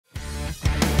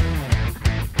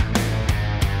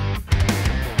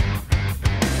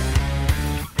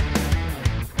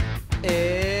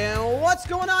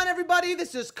going on, everybody?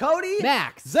 This is Cody,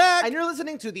 Max, Zach, and you're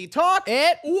listening to the Talk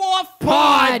It Wolf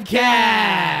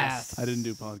Podcast. I didn't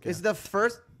do podcast. This is the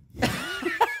first.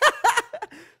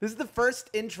 This is the first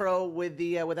intro with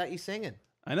the without you singing.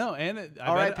 I know, and I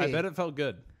R.I.P.. bet it felt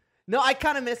good. No, I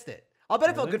kind of missed it. I'll bet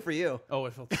it felt Really? good for you. Oh,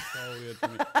 it felt so good for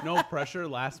me. No pressure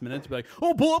last minute to be like,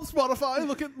 oh, pull up Spotify.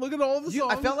 Look at all the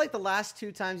songs. I felt like the last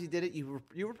two times you did it, you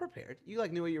were prepared. You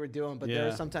like knew what you were doing, but there were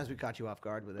Yeah. sometimes we caught you off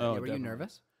guard with it. Oh, Were you definitely.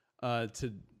 nervous?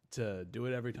 To do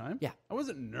it every time. Yeah. I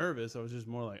wasn't nervous. I was just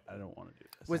more like, I don't want to do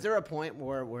this. Was there a point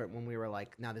where when we were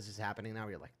like, now this is happening now,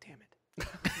 where you're like, damn it.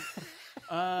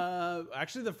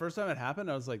 Actually, the first time it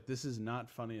happened, I was like, this is not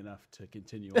funny enough to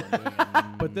continue on doing it.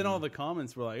 But then all the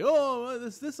comments were like, oh,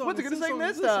 this song. What's it it's gonna sing song,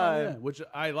 this it's song, time? yeah, which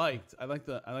I liked. I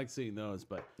like seeing those,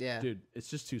 but Yeah. dude, it's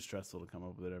just too stressful to come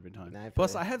up with it every time. Nah, I feel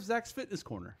Plus, you. I have Zach's Fitness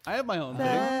Corner. I have my own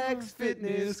Zach's thing.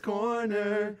 Fitness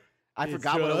Corner. I It's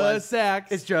forgot what it just was. Zach.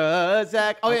 It's just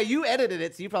Zach. Oh yeah, you edited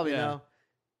it, so you probably Yeah. know.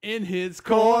 In his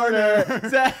corner.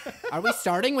 Zach. Are we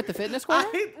starting with the fitness corner?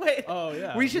 Wait. Oh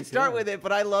yeah. We should me start too. with it,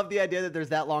 but I love the idea that there's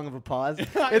that long of a pause.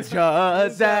 It's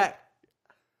just Zach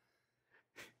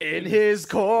in his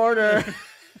corner.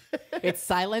 It's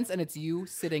silence and it's you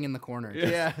sitting in the corner.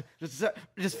 Yeah,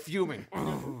 just fuming.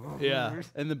 Yeah,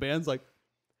 and the band's like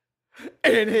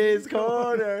In his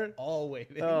corner. all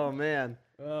waiting. Oh man.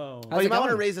 Oh. Oh, you it might want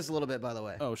to going? raise this a little bit, by the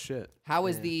way. Oh shit. How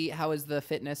is the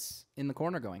fitness in the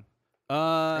corner going?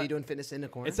 Are you doing fitness in the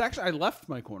corner? It's actually I left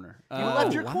my corner. you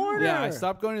left your wow. corner. Yeah, I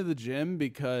stopped going to the gym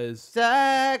because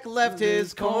Zach left his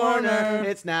His corner. corner.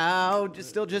 It's now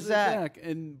still just Zach,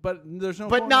 but there's no.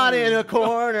 but not in a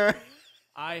corner. corner.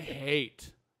 I hate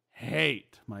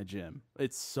my gym.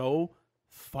 It's so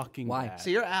fucking Why? bad. So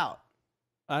you're out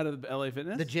Out of LA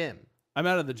Fitness. the gym. I'm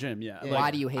out of the gym. Yeah. Yeah.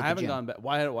 Why do you hate I the haven't gym? gone back.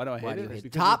 Why do I hate Why do it? you hate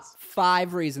Because Top it's-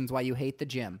 5 reasons why you hate the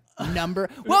gym.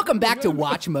 Welcome back to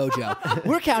Watch Mojo.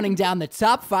 We're counting down the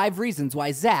top 5 reasons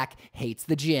why Zach hates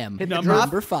the gym. the drop.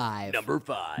 Number 5.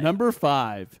 Number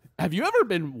 5. Have you ever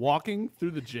been walking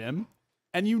through the gym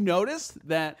and you notice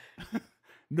that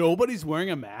nobody's wearing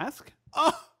a mask?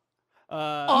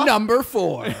 Number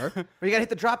 4. Or you gotta hit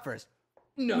the drop first.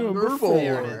 Number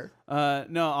There it is. 4.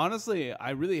 No, honestly,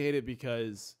 I really hate it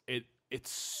because it's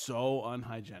so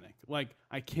unhygienic. Like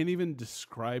I can't even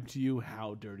describe to you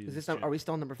how dirty Is this this? gym. Are we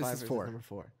still on number 5? This or is this 4. Number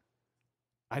 4.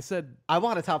 I said I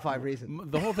want a top 5 reason.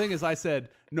 the whole thing is I said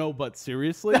no, but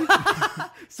seriously.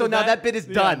 So now that bit is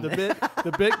done.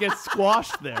 The bit gets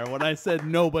squashed there when I said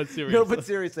no, but seriously. No, but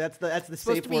seriously, that's the It's supposed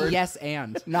safe to be word. yes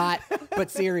and, not but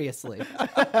seriously.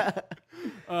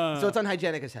 So it's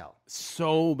unhygienic as hell.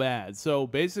 So bad. So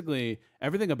basically,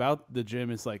 everything about the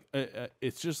gym is like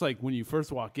it's just like when you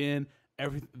first walk in.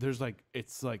 There's like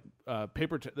it's like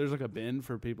there's like a bin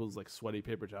for people's like sweaty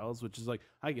paper towels, which is like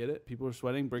I get it. People are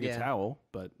sweating, bring Yeah. a towel,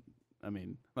 but I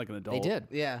mean, like an adult. They did.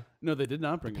 Yeah. No, they did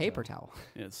not bring Paper a towel. towel.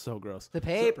 Yeah, it's so gross. The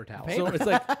paper towel. So it's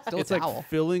like Still a it's like towel.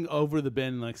 filling over the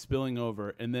bin, like spilling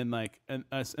over, and then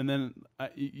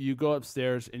you go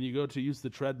upstairs and you go to use the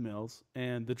treadmills,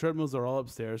 and the treadmills are all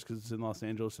upstairs because it's in Los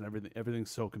Angeles and everything's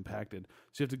so compacted.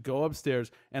 So you have to go upstairs,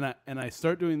 and I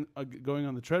start doing going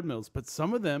on the treadmills, but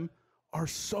some of them are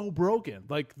so broken,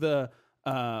 like the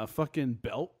fucking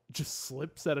belt just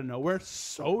slips out of nowhere,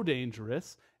 so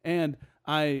dangerous, and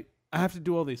I have to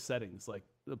do all these settings like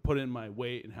put in my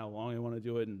weight and how long I want to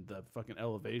do it and the fucking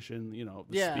elevation, the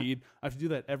Yeah. speed. I have to do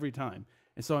that every time.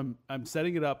 And so I'm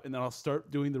setting it up and then I'll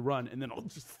start doing the run and then I'll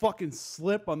just fucking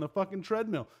slip on the fucking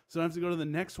treadmill. So I have to go to the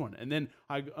next one. And then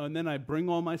I bring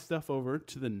all my stuff over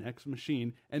to the next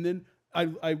machine and then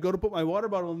I go to put my water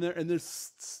bottle in there and there's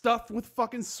stuffed with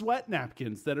fucking sweat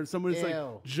napkins that somebody's like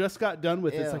Ew. just got done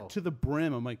with. It's Ew. like to the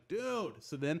brim. I'm like, dude.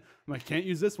 So then I'm like, can't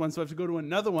use this one, so I have to go to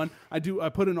another one. I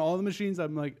put in all the machines.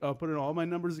 I'm like, I'll put in all my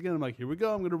numbers again. I'm like, here we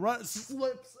go. I'm gonna run.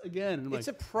 Slips again. And I'm It like,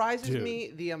 surprises dude.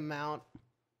 me the amount.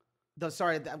 What's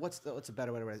a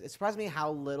better way to word it? It surprises me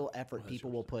how little effort people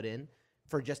will put in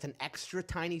for just an extra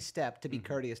tiny step to be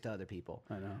courteous to other people.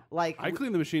 I know. Like I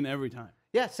clean the machine every time.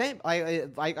 yeah, same. I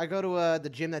go to the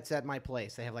gym that's at my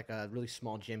place. They have like a really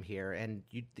small gym here, and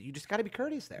you just got to be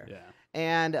courteous there. Yeah.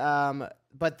 And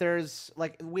but there's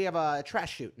like we have a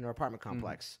trash chute in our apartment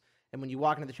complex, and when you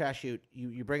walk into the trash chute,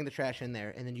 you bring the trash in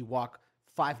there, and then you walk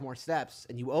 5 more steps,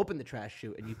 and you open the trash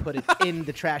chute, and you put it in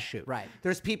the trash chute. Right.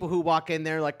 There's people who walk in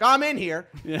there like, I'm in here.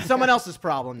 Someone else's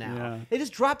problem now. Yeah. They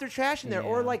just drop their trash in there,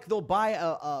 or Yeah. like they'll buy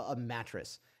a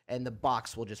mattress, and the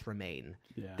box will just remain.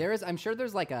 Yeah. I'm sure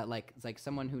there's like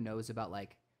someone who knows about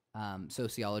like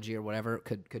sociology or whatever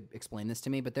could explain this to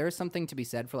me, but there is something to be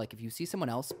said for like if you see someone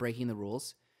else breaking the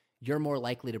rules, you're more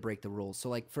likely to break the rules. So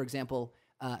like for example,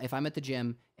 if I'm at the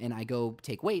gym and I go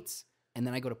take weights, and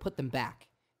then I go to put them back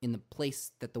in the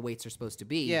place that the weights are supposed to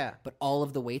be. Yeah. But all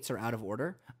of the weights are out of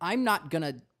order. I'm not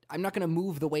gonna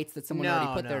move the weights that someone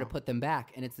already put there to put them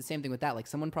back. And it's the same thing with that. Like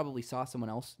someone probably saw someone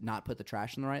else not put the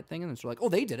trash in the right thing, and it's like, oh,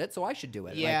 they did it, so I should do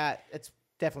it. Yeah, it's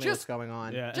definitely what's just- going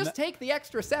on. Yeah, Just take the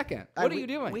extra second. What are you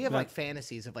doing? We have like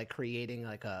fantasies of like creating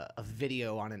like a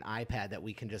video on an iPad that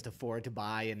we can just afford to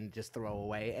buy and just throw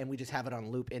away, and we just have it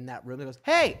on loop in that room. It goes,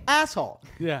 "Hey, asshole,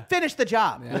 Yeah. finish the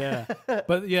job." Yeah.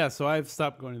 But yeah, so I've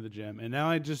stopped going to the gym and now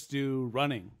I just do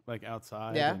running like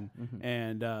outside. Yeah.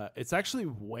 And it's actually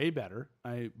way better.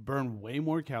 I burn way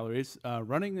more calories.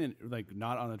 Running and like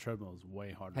not on a treadmill is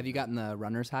way harder. Have you gotten the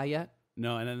runner's high yet?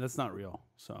 No, and that's not real.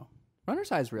 So Runner's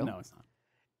high is real. no, it's not.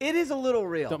 It is a little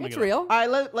real. Don't make It's it up. real. All right,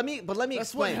 let me That's what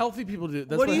explain. healthy people do.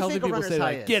 That's What do you healthy think a people runner's say.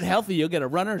 high Like, is? get healthy, you'll get a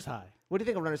runner's high. What do you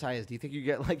think a runner's high is? Do you think you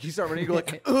get like you start running, you go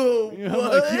like, oh, You know,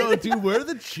 what? like, yo, dude, where are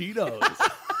the Cheetos?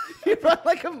 You run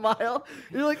like a mile.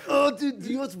 You're like, oh, dude, do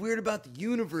you know what's weird about the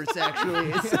universe?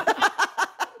 Actually,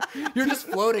 You're just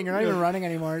floating. You're not even running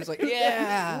anymore. It's like,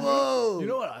 yeah. whoa. You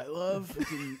know what I love?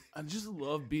 I just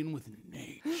love being with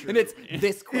nature. And it's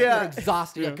this quick. Yeah. You're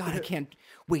exhausted. You're like, God, I can't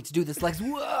wait to do this. Legs.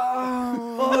 Whoa.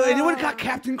 Oh, anyone got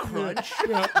Captain Crunch?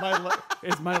 Yeah,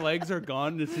 my legs are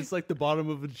gone. It's just like the bottom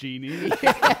of a genie.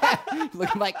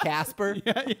 Looking like Casper.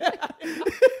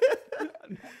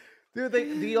 Dude,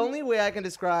 the only way I can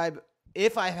describe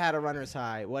if I had a runner's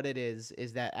high, what it is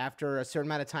that after a certain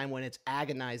amount of time when it's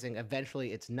agonizing,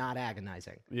 eventually it's not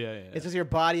agonizing. Yeah. It's just your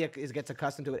body gets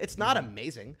accustomed to it. It's not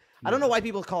amazing. I don't know why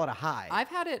people call it a high. I've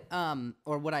had it,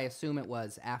 or what I assume it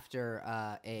was after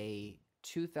a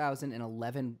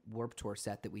 2011 Warped Tour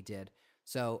set that we did.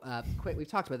 So, quick, we've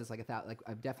talked about this like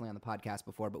I'm definitely on the podcast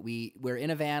before, but we're in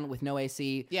a van with no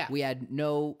AC. Yeah. We had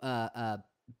no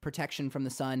protection from the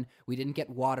sun. We didn't get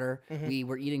water. We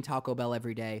were eating Taco Bell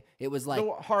every day. It was like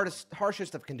the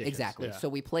harshest of conditions. exactly. Yeah. So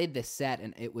we played this set,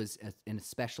 and it was an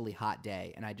especially hot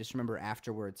day. And I just remember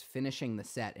afterwards finishing the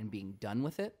set and being done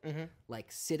with it, like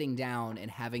sitting down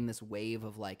and having this wave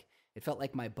of like. It felt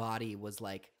like my body was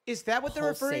like Is that what they're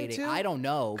referring pulsating. to? I don't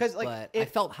know, 'Cause, like, but I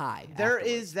felt high. There afterwards.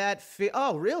 is that.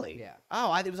 Oh, really? Yeah.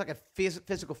 Oh, it was like a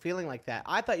physical feeling like that.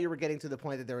 I thought you were getting to the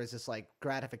point that there was this like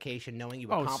gratification knowing you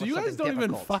accomplished so you guys something don't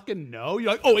even difficult. fucking know?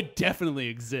 You're like, oh, it definitely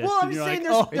exists. Well, I'm and you're saying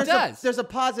like, there's, oh, does. there's a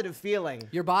positive feeling.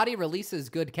 Your body releases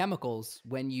good chemicals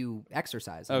when you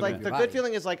exercise. Okay. Like Your the body. good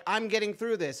feeling is like I'm getting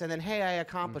through this, and then hey, I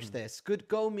accomplished this. Good,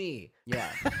 go me. Yeah,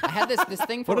 I had this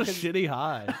thing for what a 'cause shitty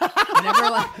high. whenever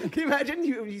like Can you imagine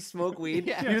you smoke weed?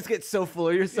 Yeah. You just get so full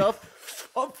of yourself.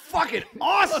 Oh, fucking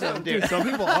awesome, dude. Dude, some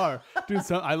people are. Dude,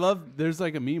 I love. There's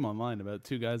like a meme online about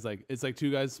two guys. Like it's like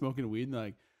two guys smoking weed, and they're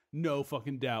like, no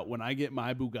fucking doubt. When I get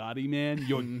my Bugatti, man,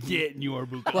 you're getting your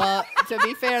Bugatti. well, to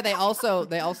be fair, they also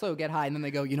get high and then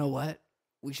they go, you know what?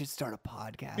 We should start a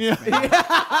podcast. man."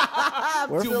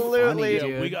 Absolutely. funny, yeah,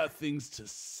 dude. we got things to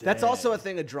say. That's also a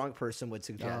thing a drunk person would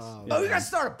suggest. Oh, Oh, you gotta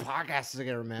start a podcast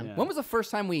together, man. Yeah. When was the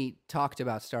first time we talked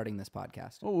about starting this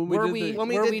podcast? Oh, when we were did we the- When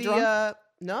we were did we the drunk?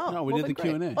 no, No, we well, did the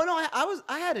then Q&A. Oh no,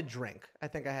 I had a drink. I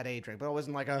think I had a drink, but I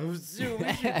wasn't like we should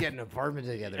get an apartment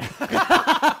together.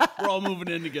 We're all moving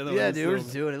in together. Yeah, like dude, we're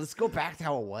this doing it. Let's go back to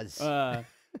how it was.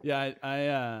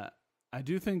 yeah, I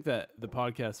do think that the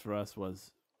podcast for us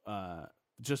was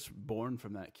just born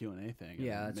from that Q&A thing.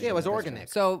 Yeah, that's Yeah, it was true. organic.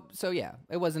 So yeah,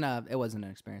 it wasn't an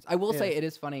experience. I will say it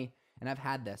is funny, and I've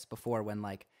had this before when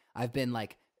like I've been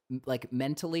like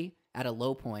mentally at a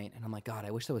low point, and I'm like, God,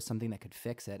 I wish there was something that could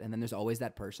fix it. And then there's always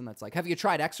that person that's like, have you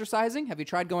tried exercising? Have you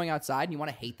tried going outside? And you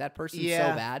want to hate that person so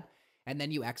Yeah. bad, and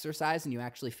then you exercise and you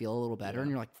actually feel a little better, and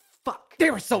you're like, fuck, They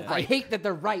were so I right. hate that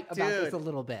they're right about this Dude, a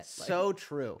little bit. Like, So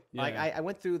true. Like Yeah. I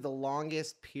went through the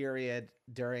longest period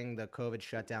during the COVID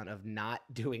shutdown of not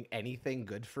doing anything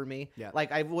good for me. Yeah.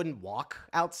 Like I wouldn't walk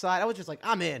outside. I was just like,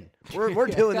 I'm in. We're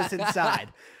doing this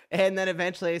inside. And then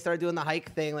eventually I started doing the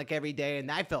hike thing like every day,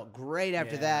 and I felt great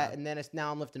after that. And then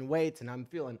now I'm lifting weights and I'm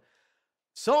feeling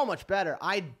so much better.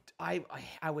 I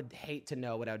would hate to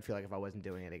know what I would feel like if I wasn't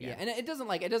doing it again. yeah, and it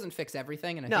doesn't fix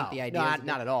everything, and I No, think the idea is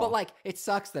not at all. But like, it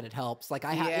sucks that it helps. Like,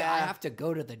 I Yeah. have to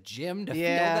go to the gym to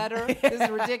Yeah. feel better. This is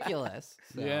ridiculous.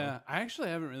 So. Yeah, I actually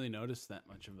haven't really noticed that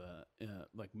much of a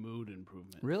like mood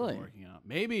improvement. from Really? working out.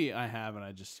 Maybe I have, and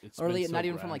it's Or been so not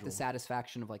even from like the gradual.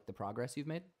 satisfaction of like the progress you've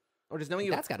made. Or just knowing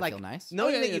you That's gotta like, feel nice.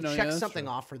 Knowing Oh, yeah, that yeah, you've no, yeah, checked that's something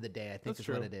true. off for the day, I think That's is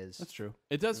true. what it is. That's true.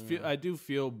 It does feel. I do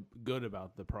feel good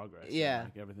about the progress. and, Yeah.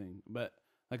 like everything, but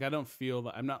like I don't feel.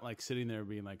 I'm not like sitting there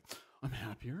being like, I'm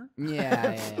happier.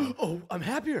 Yeah. Oh, I'm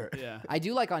happier. Yeah. I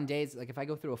do like on days like if I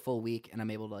go through a full week and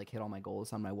I'm able to like hit all my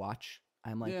goals on my watch.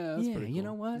 I'm like, Yeah, that's pretty you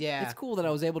know cool. what? Yeah. It's cool that I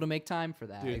was able to make time for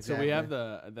that. Dude, Exactly. so we have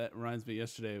that reminds me.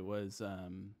 Yesterday was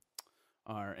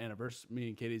our anniversary, me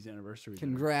and Katie's anniversary.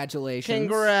 dinner. Congratulations.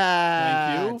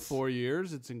 Congrats. Thank you. 4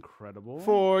 years. It's incredible.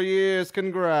 4 years.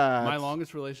 Congrats. My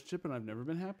longest relationship, and I've never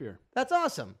been happier. That's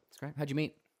awesome. That's great. How'd you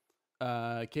meet?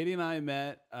 Katie and I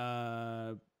met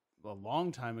a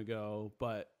long time ago,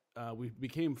 but we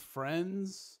became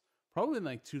friends probably in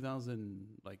like 2000.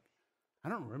 Like I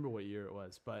don't remember what year it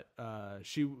was, but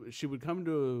she would come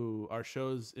to our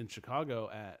shows in Chicago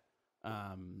at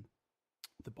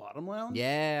the Bottom Lounge.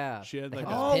 Yeah. She had They like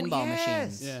had a those pinball yes.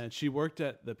 machines. Yeah, and she worked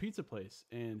at the pizza place,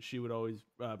 and she would always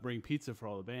bring pizza for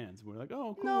all the bands. And we were like,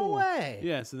 oh, cool. No way.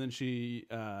 Yeah, so then she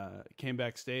came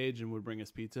backstage and would bring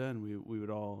us pizza, and we would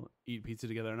all eat pizza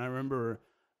together. And I remember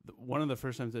one of the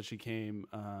first times that she came,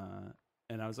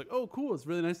 and I was like, oh, cool, it's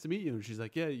really nice to meet you. And she's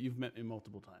like, yeah, you've met me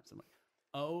multiple times. I'm like,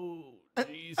 oh,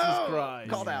 Jesus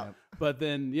Christ. Called out. But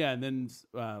then, yeah, and then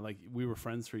like we were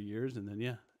friends for years, and then,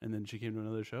 yeah, and then she came to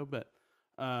another show, but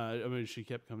I mean, she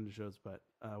kept coming to shows, but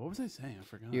what was I saying? I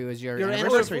forgot. It was your Your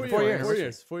anniversary. anniversary. 4 years. 4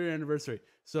 years. 4 year anniversary.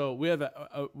 So we have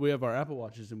our Apple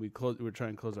Watches, and we're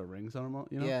trying to close our rings on them all,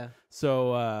 you know? Yeah.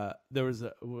 So there was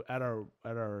at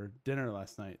our dinner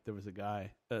last night, there was a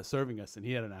guy serving us, and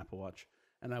he had an Apple Watch.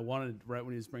 And I wanted, right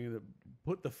when he was bringing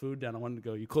put the food down, I wanted to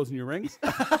go, you closing your rings?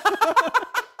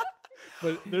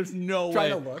 But there's no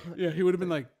Trying way. to look. Yeah, he would have been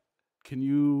like, can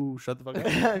you shut the fuck up?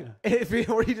 Yeah.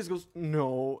 Or he just goes,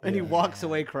 no, and he Yeah. walks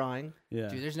away crying. Yeah.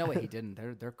 Dude, there's no way he didn't.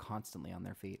 They're constantly on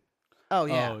their feet. Oh,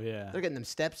 yeah. Oh, yeah. They're getting them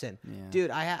steps in. Yeah.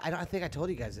 Dude, I think I told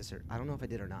you guys this, or I don't know if I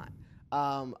did or not.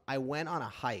 I went on a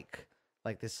hike,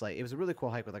 like this, like, it was a really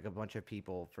cool hike with like a bunch of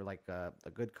people for like a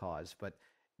good cause. But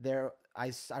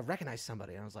I recognized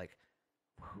somebody, and I was like,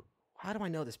 how do I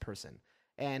know this person?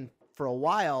 And for a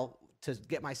while, to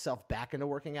get myself back into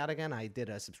working out again, I did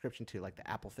a subscription to like the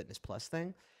Apple Fitness Plus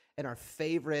thing. And our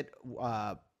favorite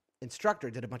instructor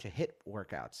did a bunch of HIIT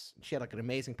workouts. She had like an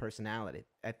amazing personality.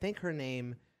 I think her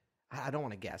name, I don't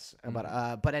want to guess,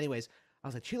 but anyways, I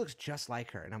was like, she looks just like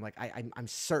her. And I'm like, I'm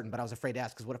certain, but I was afraid to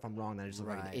ask because what if I'm wrong? Then I just look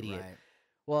like an idiot. Right.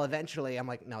 Well, eventually, I'm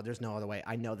like, no, there's no other way.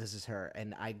 I know this is her.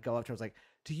 And I go up to her, I was like,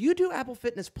 do you do Apple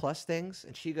Fitness Plus things?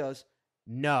 And she goes,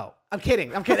 no. I'm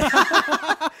kidding.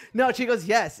 No, she goes,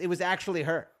 yes, it was actually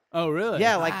her. Oh, really?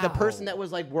 Yeah, like the person Wow. that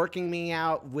was like working me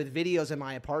out with videos in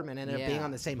my apartment ended up being Yeah.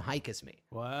 on the same hike as me.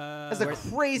 Wow. That's the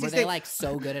craziest Were they thing. like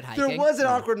so good at hiking? There was an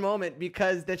awkward moment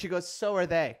because then she goes, so are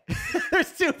they.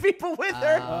 There's two people with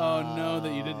her. Oh, no,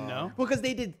 that you didn't know? Well, because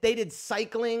they did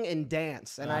cycling and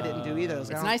dance, and I didn't do either. I was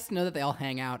It's like, nice to know that they all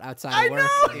hang out outside I of work.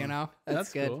 know! You know,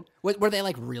 That's good. cool. Were they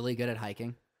like really good at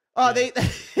hiking? oh, they.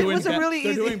 It was a really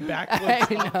They're easy. doing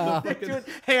backflips. I know. off the They're fucking- doing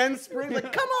handsprings.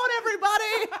 Like, come on,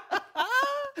 everybody!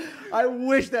 I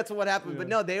wish that's what happened, but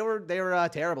no, they were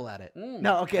terrible at it.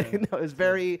 No, okay, no, it was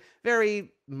very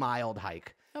mild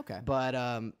hike. Okay. But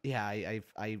yeah,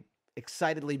 I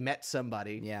excitedly met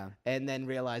somebody. Yeah. And then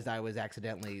realized I was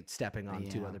accidentally stepping on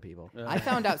two Yeah. other people. I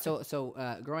found out.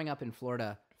 So growing up in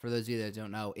Florida, for those of you that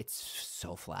don't know, it's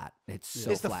so flat. It's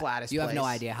so It's the flat. flattest You have no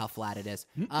place. idea how flat it is.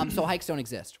 So hikes don't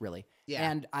exist really. Yeah.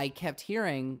 And I kept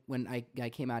hearing when I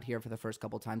came out here for the first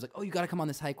couple times, like, oh, you got to come on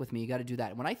this hike with me. You got to do that.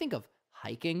 And when I think of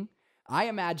hiking, I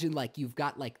imagine like you've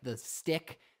got like the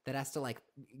stick that has to like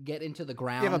get into the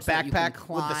ground. You have a so that you can backpack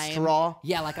with the climb. straw.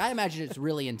 Yeah, like I imagine it's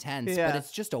really intense, Yeah. but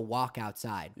it's just a walk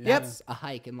outside. Yep. That's a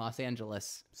hike in Los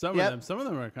Angeles. Some Yep. of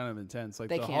them are kind of intense. Like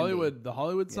They the can be.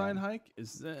 Hollywood sign hike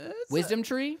is it's Wisdom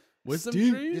tree? Wisdom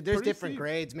Dude, tree. there's Pretty different steep.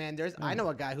 grades, man. I know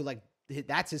a guy who like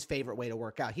that's his favorite way to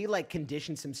work out. He like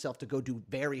conditions himself to go do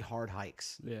very hard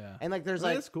hikes. Yeah. And like there's Oh,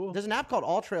 like that's cool. there's an app called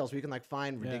All Trails where you can like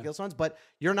find Yeah. ridiculous ones, but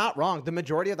you're not wrong. The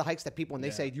majority of the hikes that people when they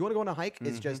Yeah. say, "Do you want to go on a hike?"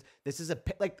 it's just this is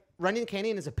like Runyon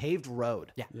Canyon is a paved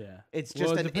road. Yeah. Yeah. It's Well,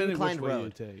 just an depending which inclined way you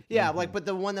road. take. Yeah, Mhm. like but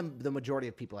the one the majority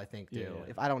of people I think do. Yeah, yeah.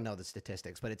 If I don't know the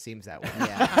statistics, but it seems that way.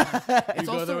 Yeah. You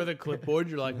go there with a clipboard.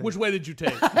 You're like, which way did you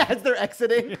take? As they're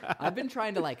exiting, I've been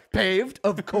trying to like paved,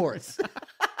 of course.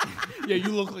 Yeah, you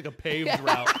look like a paved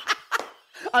route.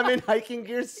 I'm in hiking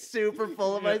gear, super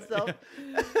full of myself.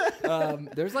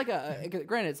 there's like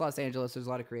granted it's Los Angeles, there's a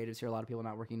lot of creatives here, a lot of people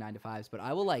not working 9 to 5s, but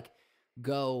I will like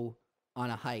go on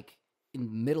a hike in the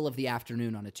middle of the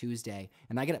afternoon on a Tuesday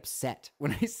and I get upset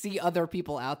when I see other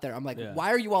people out there. I'm like, Yeah.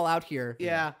 why are you all out here?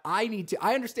 Yeah. I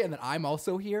understand that I'm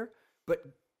also here, but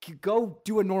go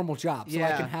do a normal job so I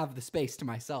Yeah. can have the space to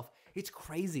myself. It's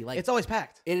crazy. Like It's always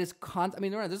packed. it is I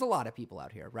mean, there's a lot of people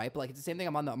out here, right? But like it's the same thing.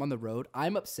 I'm on the road.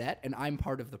 I'm upset, and I'm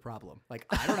part of the problem. Like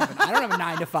I don't have a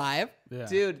 9 to 5. Yeah.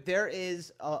 Dude, there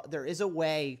is a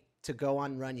way to go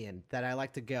on Runyon that I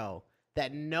like to go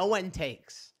that no one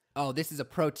takes. Oh, this is a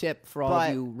pro tip for all But-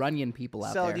 of you Runyon people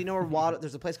out So there. do you know where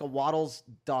there's a place called Waddles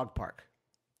Dog Park?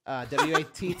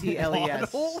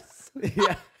 Wattles.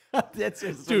 Yeah. That's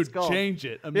what it's Dude, called. change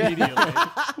it immediately.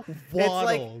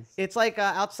 It's like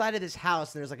outside of this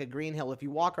house, there's like a green hill. If you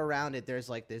walk around it, there's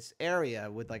like this area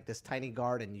with like this tiny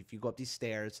garden. If you go up these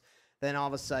stairs, then all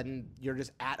of a sudden you're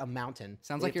just at a mountain.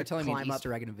 Sounds You like have you're to telling me an climb up.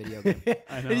 Easter egg in a video game.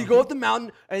 I know. And you go up the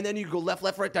mountain, and then you go left,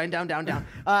 right, down.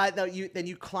 Then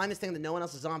you climb this thing that no one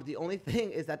else is on. But the only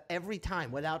thing is that every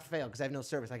time, without fail, because I have no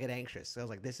service, I get anxious. So I was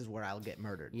like, this is where I'll get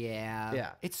murdered. Yeah.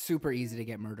 Yeah. It's super easy to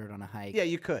get murdered on a hike. Yeah,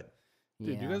 you could.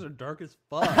 Dude, Yeah. you guys are dark as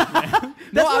fuck, man.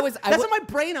 No, That's how my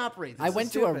brain operates. I It's so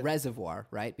went to a stupid. reservoir,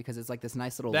 right? Because it's like this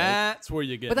nice little lake. That's where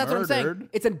you get But that's murdered. what I'm saying.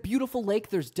 It's a beautiful lake.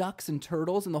 There's ducks and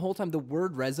turtles, and the whole time the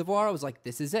word reservoir, I was like,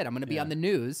 "This is it. I'm going to be on the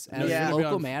news as Yeah. a You're gonna be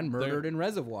local on- man murdered in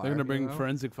reservoir." They're gonna bring you know?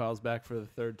 Forensic Files back for the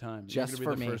third time. You're Just gonna be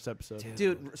for the me. first episode.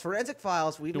 Dude, Forensic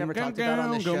Files, we've never Gum, talked gum, about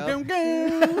on this gum, show.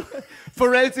 gum, gum.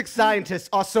 Forensic scientists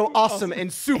are so awesome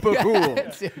and super cool.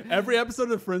 Every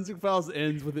episode of Forensic Files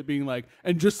ends with it being like,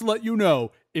 and just to let you know,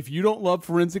 if you don't love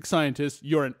forensic scientists,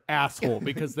 you're an asshole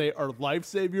because they are life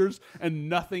saviors and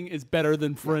nothing is better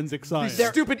than forensic science. These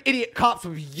stupid idiot cops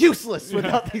would be useless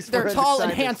without these They're forensic tall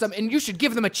and scientists. handsome, and you should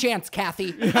give them a chance,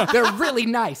 Kathy. They're really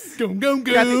nice. Gum, gum,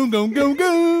 gum, gum, gum,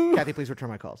 gum. Kathy, please return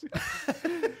my calls.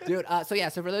 Dude,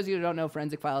 so for those of you who don't know,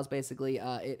 Forensic Files basically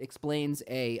it explains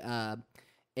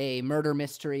a murder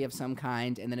mystery of some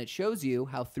kind, and then it shows you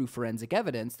how through forensic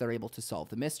evidence they're able to solve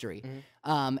the mystery.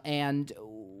 And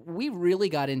we really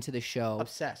got into the show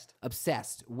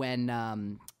obsessed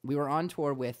when we were on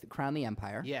tour with Crown the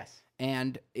Empire. Yes.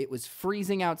 And it was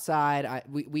freezing outside.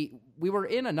 We were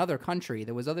in another country.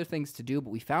 There was other things to do, but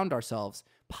we found ourselves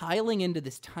piling into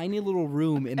this tiny little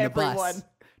room in the bus, Everyone.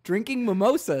 drinking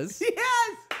mimosas.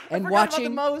 Yes. And I forgot about watching the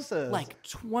mimosas. like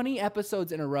 20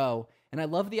 episodes in a row. And I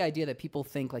love the idea that people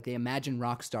think like they imagine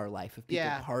rock star life of people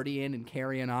Yeah. partying and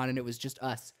carrying on, and it was just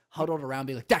us huddled around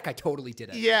being like, that guy totally did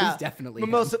it. Yeah, It was definitely him."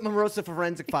 Mimosa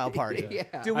Forensic File Party.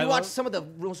 Yeah. Dude, we I watched love- some of the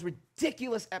most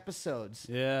ridiculous episodes.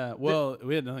 Yeah, well,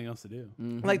 we had nothing else to do.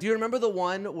 Like, do you remember the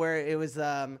one where it was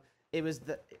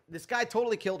this guy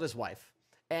totally killed his wife,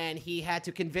 and he had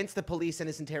to convince the police in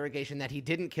his interrogation that he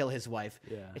didn't kill his wife.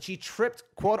 Yeah. And she tripped.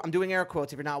 Quote. I'm doing air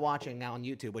quotes if you're not watching now on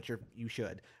YouTube, which you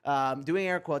should. Doing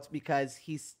air quotes because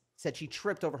said she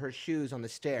tripped over her shoes on the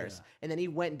stairs, and then he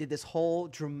went and did this whole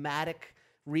dramatic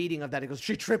reading of that. He goes,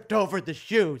 she tripped over the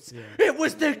shoes. It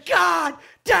was the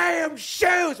goddamn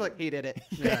shoes. Like, he did it.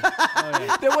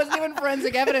 There wasn't even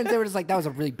forensic evidence. They were just like, that was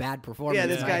a really bad performance. Yeah,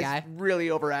 this my guy's guy. really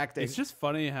overacting. It's just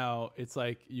funny how it's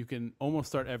like you can almost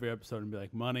start every episode and be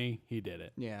like, money, he did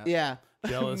it. Yeah. Yeah.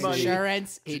 Jealousy, Money.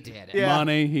 Insurance, he did it. Yeah.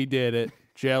 money, he did it.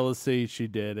 Jealousy, she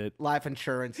did it. Life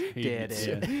insurance did it.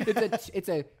 Yeah. It's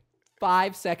a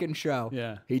 5-second show.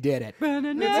 Yeah. He did it.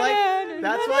 It's like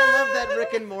that's why I love that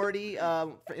Rick and Morty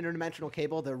for interdimensional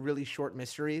cable. They're really short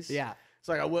mysteries. Yeah. It's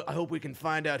like I hope we can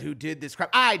find out who did this crap.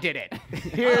 I did it.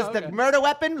 Here's the murder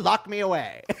weapon. Lock me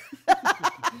away.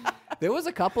 There was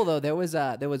a couple though. There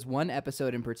was one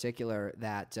episode in particular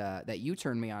that you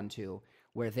turned me on to,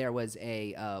 where there was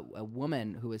a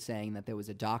woman who was saying that there was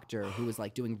a doctor who was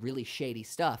like doing really shady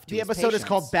stuff to The his episode is patients.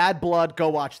 called Bad Blood. Go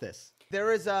watch this.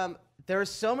 There are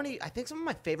so many. I think some of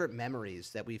my favorite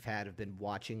memories that we've had have been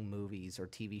watching movies or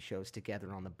TV shows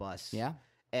together on the bus. Yeah.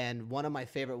 And one of my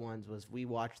favorite ones was we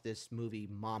watched this movie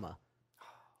Mama.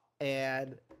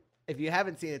 And if you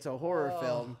haven't seen it, it's a horror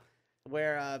film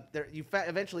where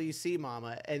eventually you see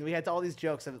Mama, and we had all these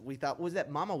jokes that we thought was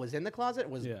that Mama was in the closet.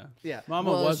 Yeah. Yeah.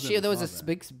 Mama Well, was. there was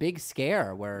a big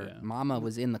scare where Yeah. Mama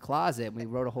was in the closet. We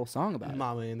wrote a whole song about it.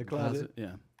 Mama in the closet.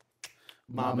 Yeah.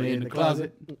 Mama in the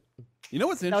closet. You know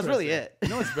what's That interesting? was really it. You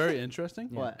know what's very interesting?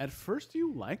 What? At first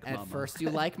you like At Mama. first, you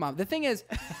like Mom. The thing is,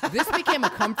 this became a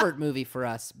comfort movie for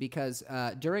us because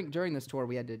during this tour,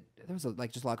 there was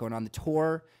just a lot going on. The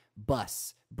tour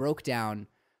bus broke down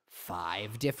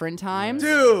 5 different times,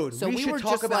 Dude, So we should were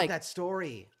talk just about like, that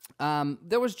story.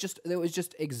 That was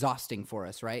just exhausting for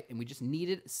us, right? And we just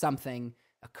needed something,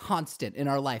 a constant in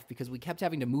our life, because we kept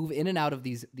having to move in and out of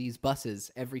these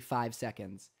buses every 5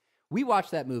 seconds. We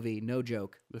watched that movie, no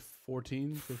joke. The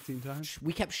 15 times?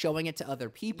 We kept showing it to other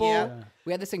people. Yeah.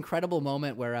 We had this incredible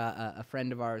moment where a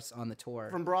friend of ours on the tour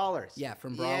From Brawlers. Yeah,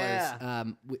 from Brawlers. Yeah.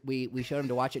 We showed him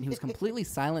to watch it, and he was completely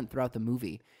silent throughout the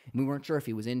movie. And we weren't sure if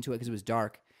he was into it because it was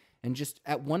dark. And just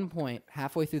at one point,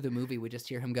 halfway through the movie, we just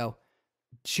hear him go,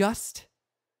 "Just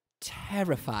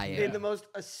terrifying." In the most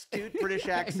astute British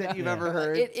accent you've ever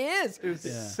heard. It is. It was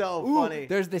Yeah. so Ooh, funny.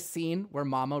 There's this scene where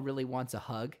Mama really wants a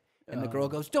hug, And the girl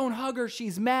goes, "Don't hug her.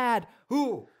 She's mad."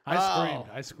 Who?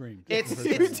 I screamed. It's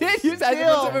You did. That's the first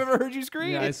time I've ever heard you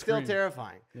scream. Yeah, I It's still screamed.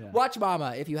 terrifying. Yeah. Watch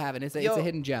Mama if you haven't. It's a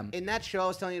hidden gem. In that show, I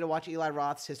was telling you to watch Eli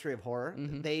Roth's History of Horror.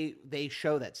 They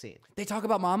show that scene. They talk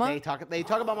about Mama. They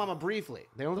talk about Mama briefly.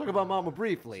 They don't talk about Mama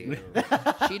briefly.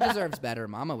 She deserves better.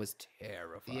 Mama was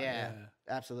terrifying. Yeah,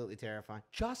 absolutely terrifying.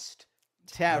 Just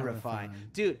terrifying.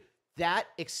 Dude, that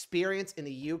experience in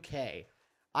the UK,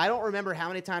 I don't remember how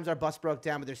many times our bus broke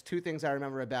down, but there's two things I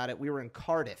remember about it. We were in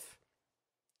Cardiff,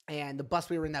 and the bus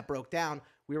we were in that broke down,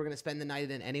 we were going to spend the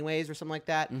night in anyways or something like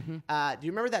that. Do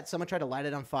you remember that someone tried to light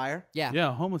it on fire? Yeah.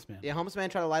 Yeah, homeless man. Yeah, homeless man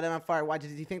tried to light it on fire. Why?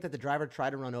 Did you think that the driver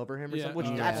tried to run over him or Yeah. something? Which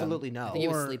Yeah. absolutely no. I think he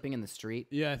was Or- sleeping in the street.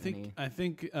 Yeah, and I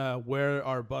think where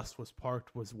our bus was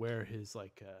parked was where his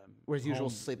like Where his usual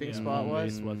home- sleeping yeah, spot home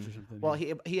was? base or something. Well,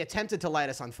 he attempted to light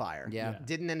us on fire. Yeah.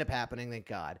 Didn't end up happening, thank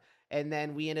God. And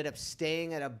then we ended up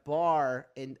staying at a bar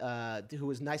in who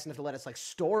was nice enough to let us like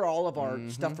store all of our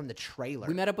stuff from the trailer.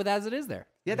 We met up with As It Is there.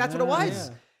 Yeah, that's what it was.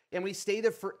 Yeah. And we stayed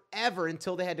there forever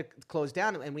until they had to close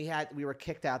down, and we were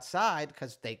kicked outside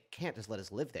because they can't just let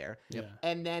us live there. Yep.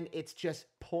 And then it's just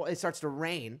it starts to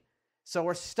rain, so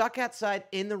we're stuck outside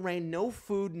in the rain, no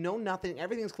food, no nothing.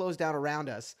 Everything's closed down around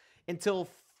us until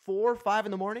 4 or 5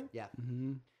 in the morning. Yeah.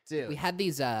 Dude, We had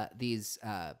these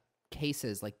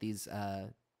cases, like these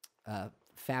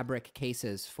fabric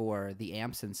cases for the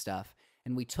amps and stuff,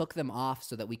 and we took them off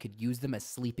so that we could use them as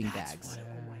sleeping bags.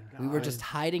 We were just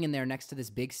hiding in there next to this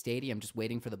big stadium, just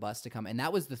waiting for the bus to come. And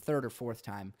that was the third or fourth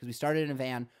time because we started in a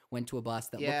van, went to a bus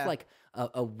that Yeah. looked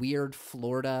like a weird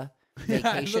Florida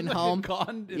vacation it looked home.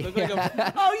 Like it looked like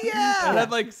a, oh it yeah,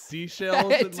 had like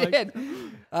seashells. It and like,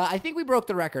 did. I think we broke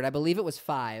the record. I believe it was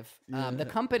 5. The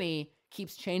company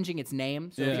keeps changing its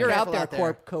name. So Yeah. if you're out Careful there, out there.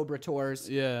 Corp Cobra Tours,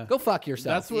 Yeah. go fuck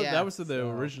yourself. That's what Yeah. that was what they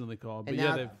were originally called. But And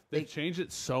yeah, now they've changed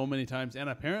it so many times, and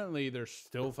apparently they're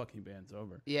still fucking bands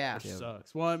over. yeah. Which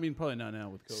sucks. Well, I mean, probably not now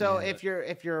with COVID. So but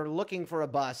if you're looking for a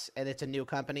bus and it's a new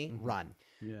company, run.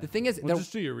 yeah. The thing is, Well, there-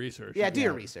 just do your research. Yeah, do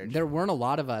your research. There weren't a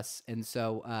lot of us, and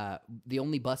so the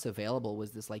only bus available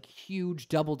was this like huge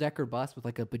double-decker bus with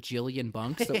like a bajillion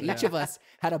bunks. So each of us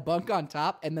had a bunk on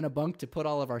top and then a bunk to put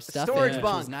all of our stuff storage in, which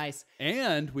bunk. was nice.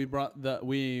 And we brought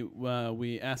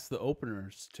we asked the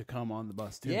openers to come on the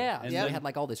bus too. Yeah, and yeah. then- We had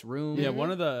like all this room. Yeah,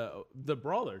 one of the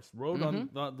brawlers rode on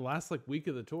the last like week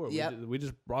of the tour. Yep. We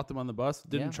just brought them on the bus,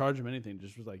 didn't Yeah. charge them anything,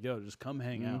 just was like, yo, just come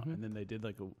hang out. And then they did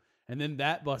like and then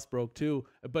that bus broke too,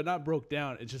 but not broke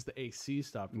down. It's just the AC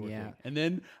stopped working. Yeah. And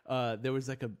then there was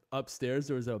like upstairs,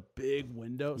 there was a big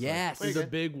window. So Yes. there's a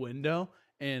big window.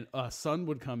 And sun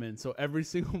would come in, so every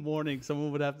single morning,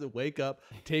 someone would have to wake up,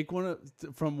 take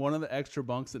from one of the extra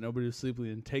bunks that nobody was sleeping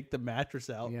in, take the mattress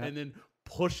out, Yeah. and then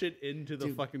push it into the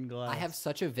fucking glass. I have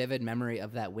such a vivid memory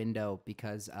of that window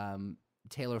because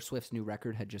Taylor Swift's new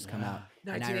record had just come out,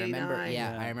 and I remember,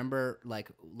 1989. I remember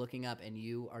like looking up, and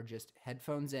you are just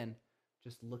headphones in,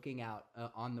 just looking out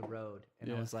on the road, and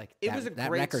I Yeah. was like, It was a that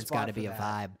great record's spot got to for be a that.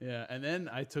 vibe. Yeah, and then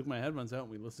I took my headphones out and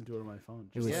we listened to it on my phone.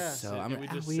 It was Yeah. so. sit- I'm and we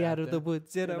just we sat out of the there.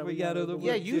 woods, yet are we out of the woods?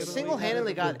 Yeah, you yet are we single-handedly out of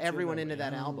the got woods, everyone yet are into we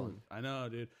that out of the album. woods? I know,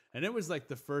 dude. And it was like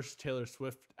the first Taylor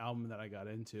Swift album that I got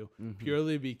into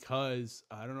purely because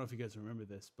I don't know if you guys remember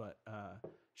this, but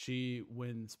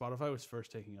when Spotify was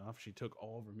first taking off, she took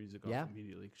all of her music off Yeah.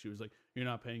 immediately. She was like, "You're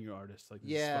not paying your artist. Like, this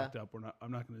Yeah. is fucked up.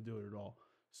 I'm not going to do it at all."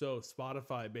 So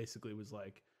Spotify basically was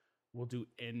like, "We'll do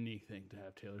anything to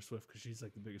have Taylor Swift because she's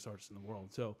like the biggest artist in the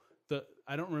world." So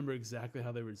I don't remember exactly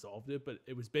how they resolved it, but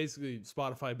it was basically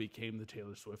Spotify became the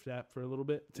Taylor Swift app for a little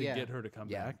bit to Yeah. get her to come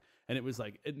Yeah. back. And it was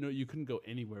like, no, you couldn't go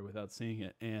anywhere without seeing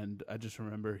it. And I just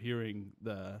remember hearing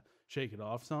the Shake It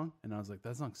Off song, and I was like,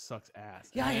 that song sucks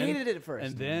ass. Yeah, I And- hated it at first.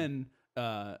 And then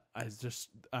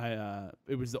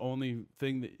it was the only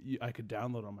thing that I could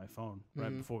download on my phone right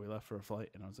before we left for a flight.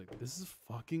 And I was like, this is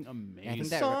fucking amazing.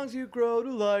 that- songs you grow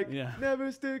to like Yeah.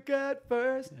 never stick at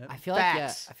first. I feel like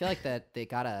Facts. I feel like that they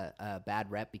got a bad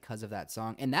rep because of that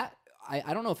song, and that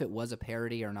I don't know if it was a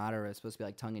parody or not, or it was supposed to be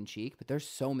like tongue in cheek. But there's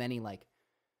so many like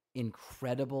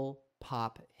incredible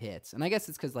pop hits, and I guess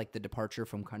it's because like the departure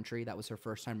from country, that was her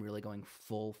first time really going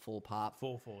full pop.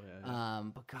 Full, yeah.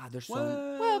 But God, there's so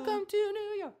What? Welcome to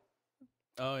New York.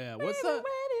 Oh, yeah. What's We're that?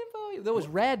 waiting for you. There was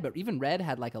Red, but even Red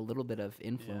had like a little bit of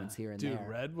influence here and Dude, there.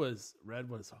 Red was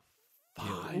a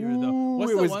fire, though.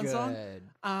 What's it the was one song? good.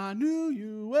 I knew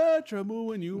you were trouble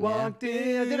when you walked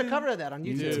in. I did a cover of that on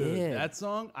You YouTube. Dude, did. that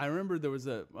song, I remember there was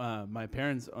my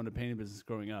parents owned a painting business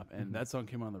growing up, and that song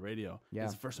came on the radio. Yeah.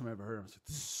 It's the first time I ever heard it. I was like,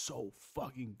 this is so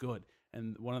fucking good.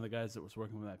 And one of the guys that was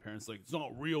working with my parents like, it's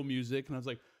not real music. And I was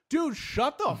like, dude,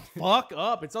 shut the fuck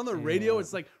up. It's on the radio.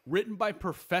 It's like written by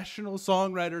professional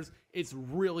songwriters. It's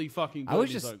really fucking good. I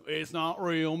was He's just- like, it's not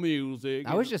real music.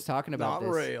 I was just talking about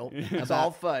Not this. real. It's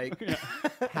all fake.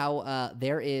 How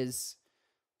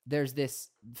there's this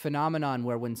phenomenon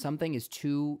where when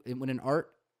an art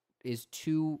is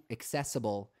too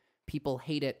accessible, people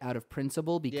hate it out of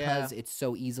principle because it's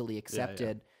so easily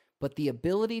accepted. But the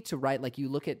ability to write, like you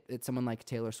look at someone like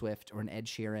Taylor Swift or an Ed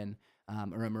Sheeran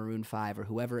or a Maroon 5 or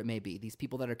whoever it may be, these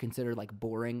people that are considered like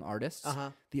boring artists,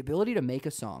 the ability to make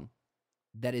a song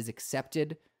that is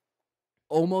accepted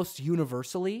almost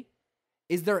universally.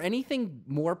 Is there anything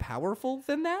more powerful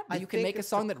than that? That I you can think make a it's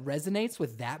song that resonates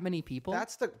with that many people?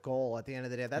 That's the goal at the end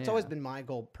of the day. That's always been my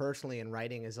goal personally in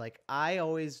writing is like I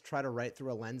always try to write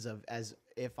through a lens of as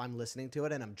if I'm listening to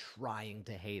it and I'm trying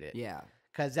to hate it. Yeah.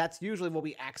 Because that's usually what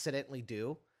we accidentally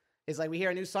do. Is like we hear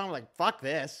a new song, we're like, fuck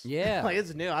this. Yeah. Like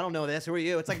it's new. I don't know this. Who are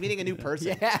you? It's like meeting a new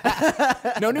person.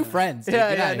 Yeah. No new friends. dude. Yeah,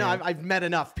 Get yeah, outta no, here. I've met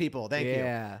enough people. Thank you.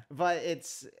 Yeah. But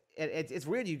it's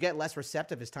weird. You get less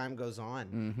receptive as time goes on.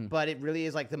 Mm-hmm. But it really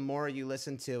is like the more you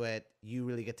listen to it, you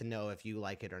really get to know if you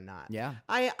like it or not. Yeah.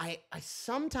 I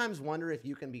sometimes wonder if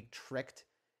you can be tricked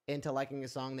into liking a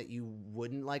song that you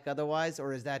wouldn't like otherwise,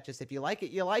 or is that just if you like it,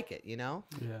 you like it, you know?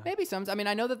 Yeah. Maybe some. I mean,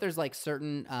 I know that there's like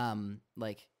certain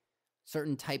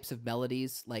types of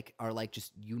melodies are like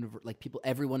just like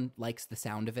everyone likes the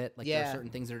sound of it. Like there are Yeah. certain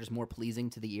things that are just more pleasing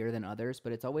to the ear than others,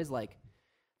 but it's always like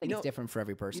I think You it's know- different for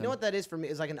every person. You know what that is for me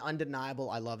is like an undeniable.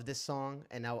 I love this song,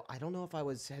 and now I don't know if I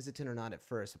was hesitant or not at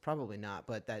first. Probably not,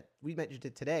 but that we mentioned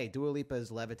it today. Dua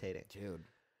Lipa's "Levitating." Dude.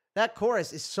 That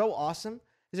chorus is so awesome.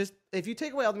 It's just if you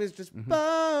take away all the music, just Mhm.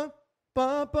 bum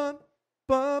bum bum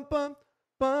bum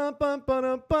bum bum bum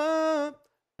bum bum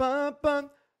bum bum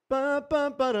bum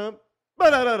bum bum.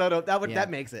 That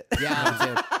makes it.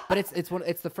 Yeah, dude. But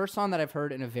it's the first song that I've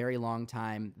heard in a very long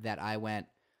time that I went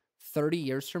 30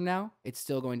 years from now, it's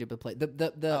still going to be played. The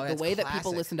that's way that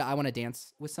people classic. listen to "I Want to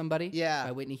Dance with Somebody" Yeah.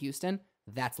 by Whitney Houston,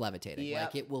 that's Levitating. Yep.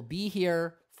 Like it will be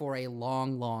here for a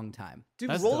long, long time. Dude,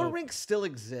 That's roller dope. rinks still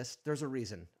exist. There's a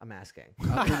reason I'm asking.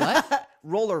 What?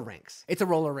 Roller rinks. It's a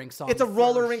roller rink song. It's a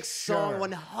roller for rink song, sure.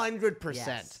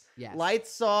 100%. Yes.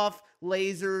 Lights off,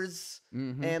 lasers,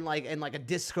 Mhm. and like a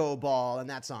disco ball, and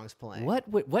that song's playing.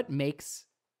 What makes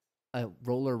a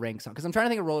roller rink song? Because I'm trying to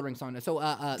think of a roller rink song. So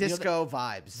Disco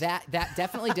vibes. that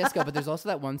definitely disco, but there's also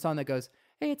that one song that goes,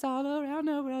 "It's all around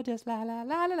the world, just la la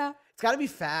la la la." It's got to be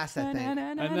fast, I think.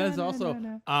 And there's also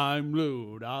I'm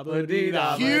blue. da ba dee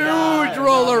da ba Huge da,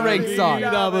 roller da ba rink dee song.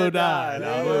 da ba da,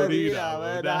 da ba dee da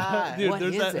ba da. Dude, What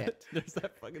there's is that it? there's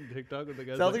that fucking TikTok with the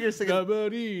guy. Sounds like you're singing- Da ba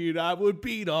dee, I would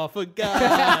beat off a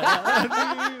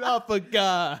guy. Beat off a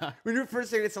guy. When you were first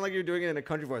saying it, it sounded like you were doing it in a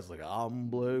country voice, like I'm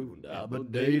blue, da ba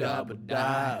dee da ba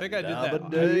da. I think I did da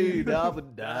that. ba dee da ba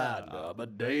da, da ba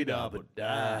dee da ba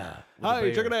da.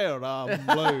 Hey, check it out. I'm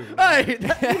blue. Hey,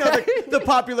 you know the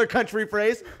popular country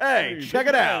phrase. Hey, check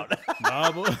it out.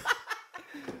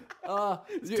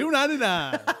 It's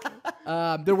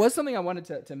 $2.99. There was something I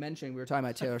wanted to mention. We were talking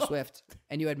about Taylor Swift,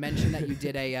 and you had mentioned that you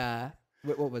did a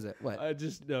what was it? What? I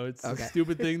just know it's Okay. a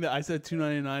stupid thing that I said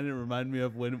 $2.99 and it reminded me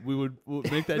of when we would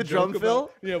make that The joke drum fill?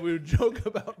 about, yeah, we would joke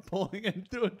about pulling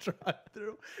into a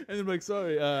drive-through and then like,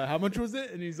 sorry, how much was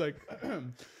it? And he's like,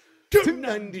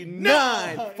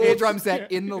 $2.99. Full drum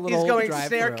set in the little He's going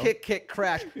drive-through. snare, kick,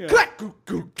 crash. Clack, goo,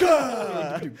 goo,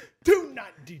 gah.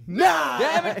 $2.99.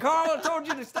 Damn it, Carl! I told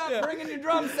you to stop bringing your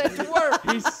drum set to work.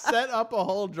 he set up a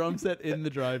whole drum set in the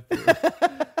drive-through.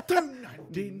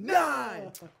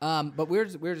 $2.99. But we were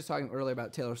just talking earlier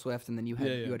about Taylor Swift, and then you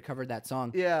Yeah. had covered that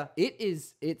song. Yeah.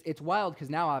 It's wild because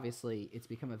now obviously it's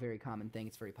become a very common thing.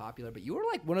 It's very popular, but you were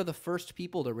like one of the first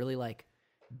people to really like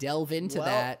delve into Well-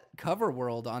 that cover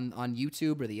world on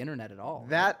YouTube or the internet at all.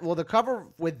 The cover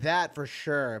with that for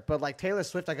sure. But like Taylor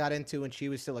Swift, I got into when she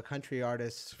was still a country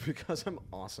artist because I'm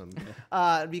awesome.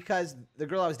 Because the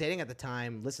girl I was dating at the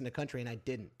time listened to country and I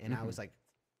didn't, and I was like,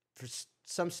 for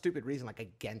some stupid reason, like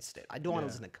against it. I don't want to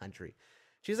listen to country.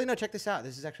 She's like, no, check this out.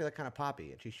 This is actually like kind of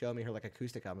poppy, and she showed me her like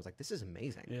acoustic album. I was like, this is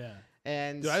amazing. Yeah.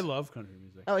 And Dude, I love country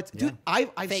music. oh, it's dude. I've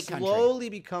Fake country. slowly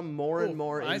become more and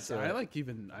more I into I it.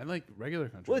 like regular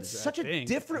country Well, it's music, such I a think.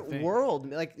 different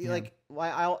world. Like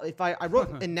I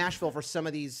wrote in Nashville for some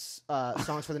of these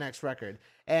songs for the next record,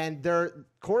 and their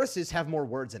choruses have more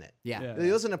words in it. Yeah. Yeah.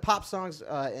 They listen to pop songs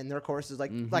and their choruses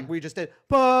like we just did.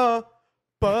 Ba,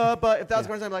 ba, ba. If that was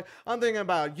going to like, I'm thinking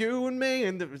about you and me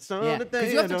and the son Yeah, of the 'cause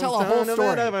thing. you have to tell a whole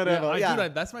story.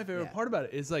 That's my favorite Yeah. part about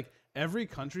it. Is like every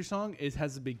country song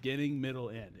has a beginning, middle,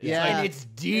 end. It's Yeah. like, And it's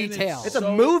detailed. It's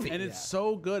a movie. and it's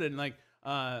so good. And like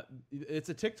It's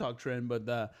a TikTok trend, but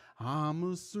the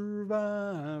I'm a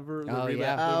survivor. Oh, the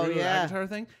yeah. Oh, the yeah. guitar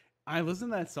thing. I listen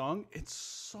to that song. It's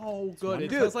so good. It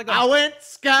Dude, feels like I went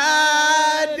skydiving.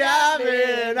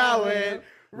 I went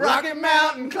Rocky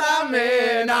Mountain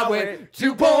climbing. I went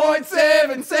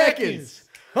 2.7 seconds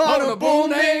on a bull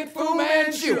named Fu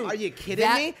Manchu. Are you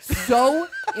kidding me? So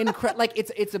incredible. Like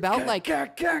it's about like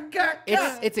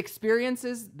it's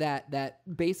experiences that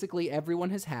basically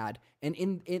everyone has had, and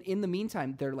in the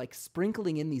meantime they're like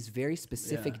sprinkling in these very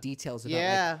specific details about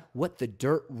like, what the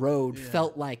dirt road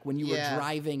felt like when you were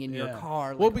driving in your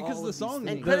car. Well, like, because all the of these song-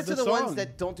 things. And credit the to the ones song.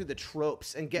 that don't do the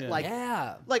tropes and get like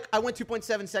Yeah. like I went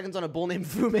 2.7 seconds on a bull named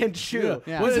Fu Manchu.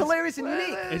 Yeah. It was Well, hilarious and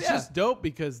unique. It's just dope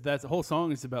because that whole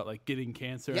song is about like getting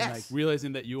cancer and like Yes.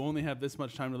 realizing that you only have this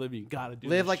much time to live and you gotta do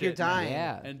Live this like you're shit, man. dying.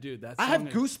 Yeah. And dude, that I song have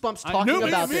is- goosebumps I talking know,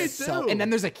 about me this. too. So, and then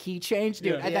there's a key change,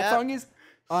 dude. Yeah. And Yeah. that song is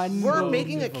We're unbelievable.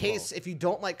 making a case if you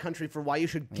don't like country for why you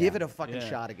should give it a fucking Yeah.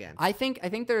 shot again. I think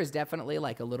there is definitely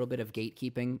like a little bit of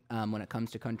gatekeeping when it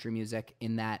comes to country music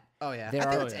in that. Oh yeah, there I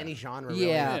think are- it's any genre. Really.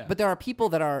 Yeah, Yeah. but there are people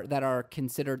that are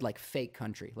considered like fake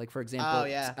country. Like for example, Oh,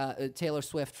 yeah. Taylor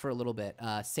Swift for a little bit.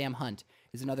 Sam Hunt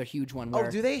is another huge one. Oh,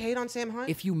 Where do they hate on Sam Hunt?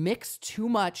 if you mix too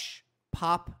much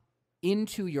pop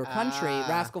into your country, Ah.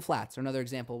 Rascal Flatts are another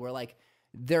example where like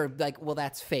they're like, well,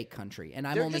 that's fake country, and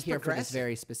I'm They're only just here for this progressive.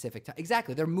 very specific time.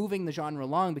 Exactly, they're moving the genre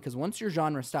along because once your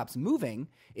genre stops moving,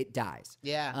 it dies.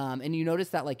 Yeah. And you notice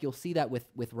that like you'll see that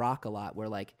with rock a lot, where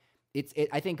like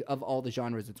I think of all the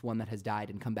genres, it's one that has died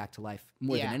and come back to life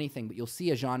more Yeah. than anything. But you'll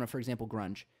see a genre, for example,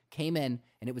 grunge came in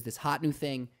and it was this hot new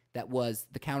thing that was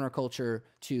the counterculture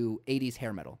to 80s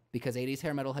hair metal because 80s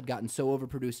hair metal had gotten so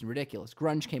overproduced and ridiculous.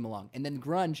 Grunge came along, and then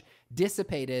grunge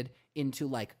dissipated into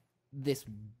like this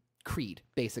creed,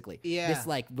 basically. Yeah. This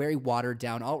like very watered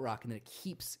down alt rock, and then it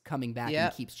keeps coming back Yeah.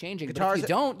 and keeps changing. But Guitars- if you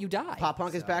don't, you die. Pop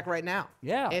punk is So- back right now.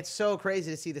 Yeah. It's so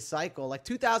crazy to see the cycle. Like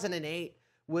 2008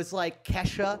 was like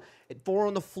Kesha, Four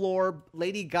on the Floor,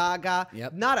 Lady Gaga.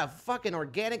 Yep. Not a fucking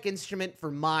organic instrument for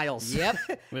miles. Yep.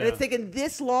 And Yeah. it's taken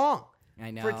this long. I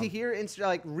know. For it to hear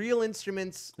like real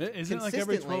instruments Isn't it like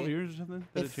every 12 consistently. years or something?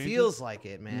 that It changes? feels like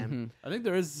it, man. I think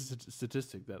there is a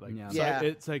statistic that like Yeah. Yeah.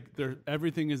 it's like there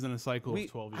everything is in a cycle of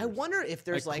 12 years. I wonder if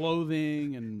there's like like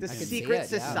clothing and the can see secret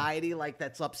it, yeah. society like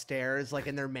that's upstairs, like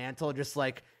in their mantle, just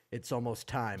like it's almost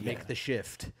time. Make the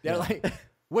shift. They're like,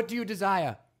 what do you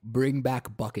desire? Bring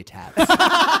back bucket hats.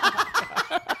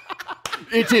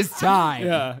 It is time.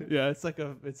 yeah, it's like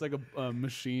a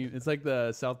machine. It's like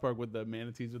the South Park with the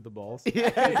manatees with the balls.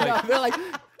 They're like,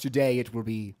 today it will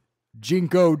be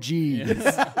Jinko jeans.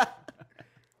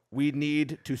 We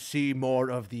need to see more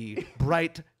of the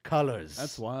bright colors.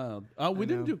 That's wild. Oh, we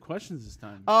didn't do questions this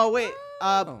time. Oh wait,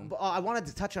 I wanted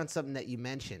to touch on something that you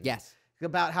mentioned. Yes.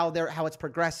 About how it's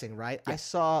progressing, right? I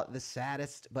saw the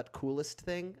saddest but coolest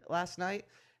thing last night.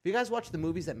 Have you guys watched the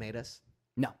movies that made us?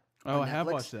 No. Oh, on I have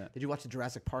Netflix? watched that. Did you watch the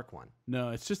Jurassic Park one? No,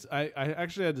 it's just I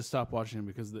actually had to stop watching it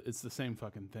because it's the same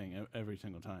fucking thing every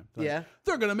single time. Like, Yeah.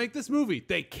 they're gonna make this movie.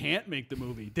 They can't make the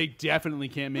movie. They definitely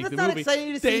can't make that's the not movie.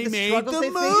 exciting to see They the made struggles the they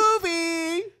face.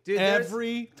 movie Dude, there's-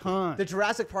 every time. The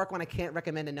Jurassic Park one I can't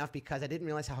recommend enough because I didn't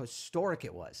realize how historic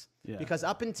it was. Yeah. Because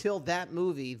up until that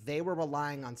movie, they were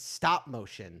relying on stop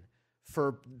motion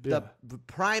for the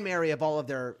primary of all of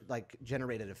their like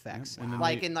generated effects. and then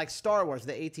Like they- in like Star Wars,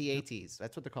 the AT-ATs.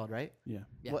 That's what they're called, right? yeah.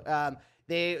 Yeah. Well,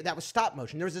 that was stop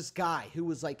motion. There was this guy who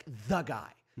was like the guy.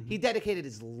 He dedicated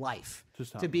his life To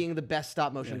stop to being the best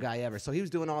stop motion guy ever. So he was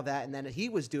doing all that, and then he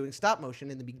was doing stop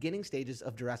motion in the beginning stages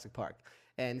of Jurassic Park.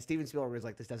 And Steven Spielberg was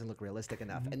like, "This doesn't look realistic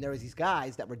enough." And there was these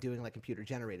guys that were doing like computer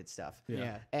generated stuff.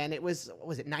 Yeah. And it was what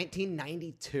was it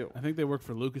 1992? I think they worked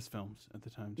for Lucasfilms at the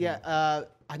time. Too. Yeah,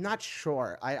 I'm not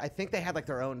sure. I think they had like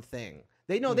their own thing.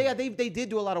 They did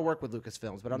do a lot of work with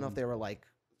Lucasfilms, but I don't know if they were like.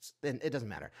 It doesn't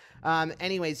matter.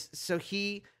 Anyways, so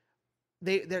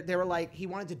they were like he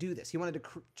wanted to do this. He wanted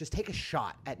to just take a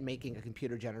shot at making a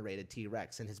computer generated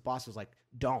T-Rex, and his boss was like,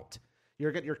 "Don't.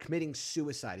 You're committing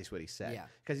suicide," is what he said. Yeah.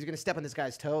 Because he's gonna step on this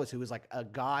guy's toes, who was like a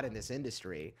god in this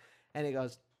industry, and he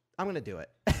goes, "I'm gonna do it."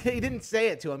 He didn't say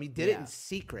it to him. He did it in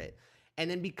secret. And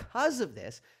then because of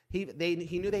this, he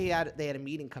knew they had a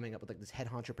meeting coming up with like this head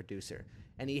honcho producer,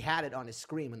 and he had it on his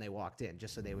screen when they walked in,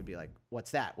 just so they would be like,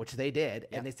 "What's that?" Which they did,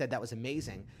 and they said that was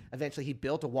amazing. Eventually, he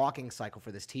built a walking cycle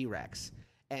for this T-Rex,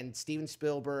 and Steven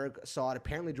Spielberg saw it.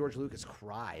 Apparently, George Lucas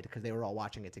cried because they were all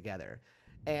watching it together,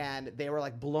 and they were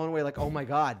like blown away, like, "Oh my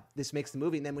god, this makes the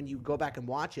movie." And then when you go back and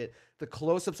watch it, the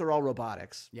close-ups are all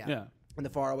robotics. Yeah. And the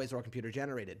faraways are all computer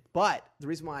generated. But the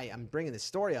reason why I'm bringing this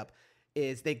story up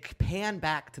is they pan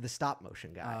back to the stop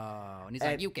motion guy. Oh, and he's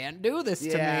like, "You can't do this to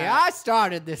me. Yeah. I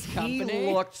started this company."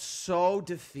 He looked so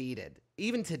defeated.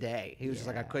 Even today, he was just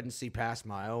like, I couldn't see past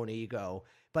my own ego.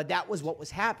 But that was what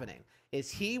was happening. Is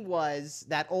he was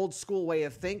that old school way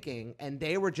of thinking, and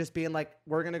they were just being like,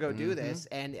 "We're gonna go do this."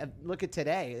 And look at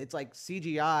today; it's like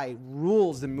CGI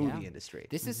rules the movie industry.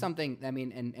 This is something. I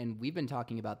mean, and we've been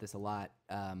talking about this a lot.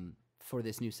 For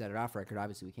this new Set It Off record,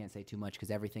 obviously we can't say too much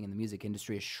because everything in the music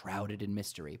industry is shrouded in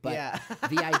mystery. But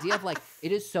the idea of like,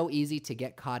 it is so easy to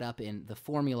get caught up in the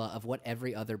formula of what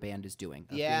every other band is doing.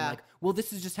 Of being like, well,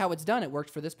 this is just how it's done. It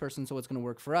worked for this person, so it's going to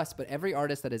work for us. But every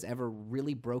artist that has ever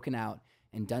really broken out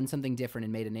and done something different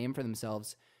and made a name for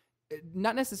themselves,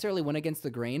 not necessarily went against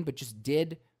the grain, but just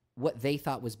did what they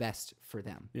thought was best for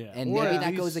them. Yeah. And Or maybe at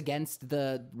that goes least- against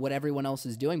what everyone else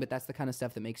is doing, but that's the kind of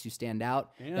stuff that makes you stand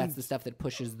out. That's the stuff that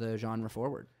pushes the genre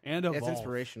forward. And evolve. It's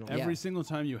inspirational. Every single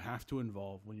time you have to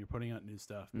involve when you're putting out new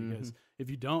stuff, because if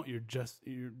you don't, you're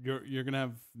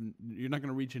not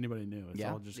gonna reach anybody new. It's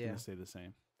all just gonna stay the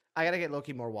same. I gotta get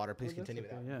Loki more water. Please continue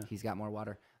with that. Yeah, He's got more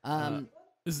water.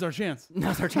 this is our chance.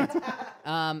 Now's our chance.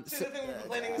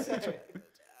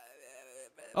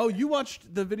 Oh, you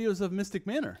watched the videos of Mystic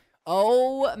Manor.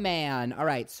 Oh, man. All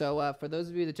right. So for those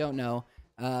of you that don't know,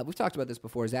 we've talked about this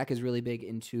before. Zach is really big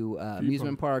into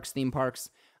amusement parks, theme parks.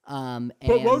 But and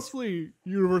mostly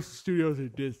Universal Studios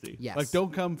and Disney. Yes. Like,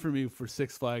 don't come for me for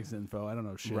Six Flags info. I don't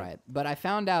know shit. Right. But I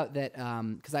found out that,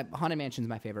 because Haunted Mansion's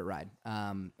my favorite ride.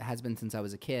 It has been since I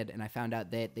was a kid. And I found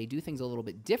out that they do things a little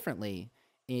bit differently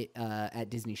at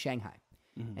Disney Shanghai.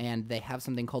 And they have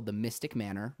something called the Mystic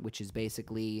Manor, which is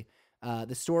basically...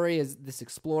 the story is this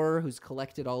explorer who's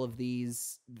collected all of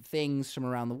these things from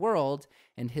around the world,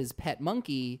 and his pet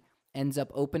monkey ends up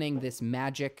opening this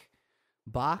magic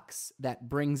box that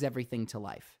brings everything to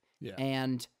life. Yeah.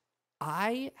 And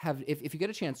I have, if you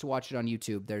get a chance to watch it on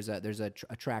YouTube, there's a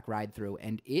track ride through,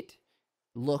 and it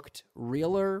looked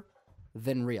realer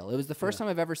than real. It was the first time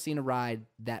I've ever seen a ride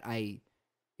that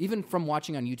even from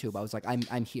watching on YouTube, I was like,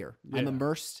 I'm here. I'm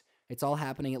immersed. It's all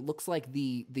happening. It looks like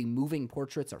the moving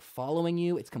portraits are following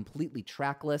you. It's completely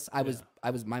trackless.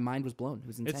 My mind was blown. It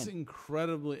was insane. It's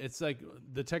incredibly. It's like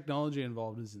the technology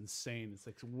involved is insane. It's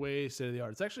like way state of the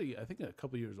art. It's actually, I think, a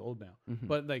couple years old now.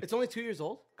 But like It's only 2 years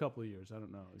old. a couple of years. I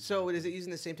don't know. So is it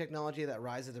using the same technology that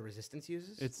Rise of the Resistance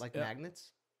uses? It's- like yeah.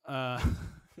 magnets. Uh,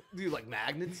 Do you like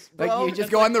magnets? like bro? you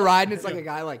just go on the ride, and it's like a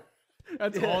guy like,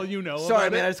 that's all you know. Sorry,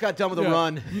 about man. I it? just got done with a Yeah.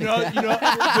 run. You know, dude,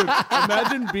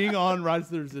 imagine being on Rise of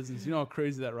the Resistance. You know how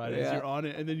crazy that ride is. Yeah. You're on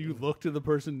it, and then you look to the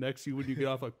person next to you when you get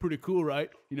off, like, pretty cool, right?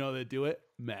 You know how they do it?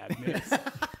 Magnets.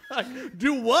 Like,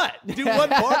 do what? Do what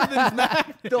part of this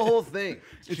magnet? The whole thing.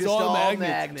 It's just all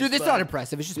magnets. dude, that's bud. not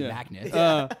impressive. It's just magnets.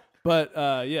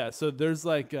 Yeah, so there's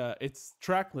like it's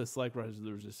trackless like Rise of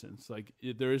the Resistance. Like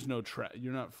there is no track.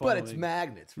 You're not following. But it's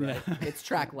magnets, right? It's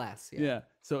trackless. Yeah,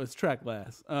 so it's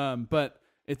trackless. But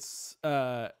it's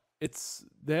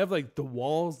they have like the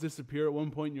walls disappear at one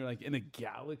point. And you're like in a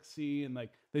galaxy, and like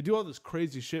they do all this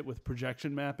crazy shit with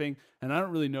projection mapping. And I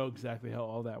don't really know exactly how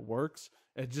all that works.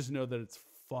 I just know that it's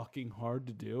fucking hard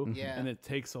to do. Yeah. And it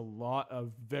takes a lot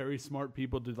of very smart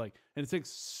people to like, and it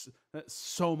takes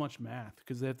so much math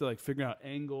because they have to like figure out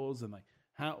angles and like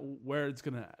where it's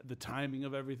gonna, the timing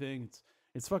of everything.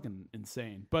 It's fucking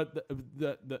insane. But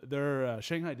their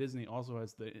Shanghai Disney also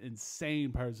has the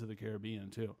insane Pirates of the Caribbean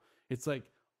too. It's like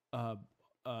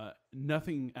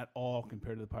nothing at all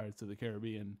compared to the Pirates of the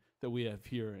Caribbean that we have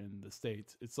here in the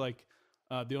States. It's like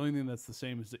the only thing that's the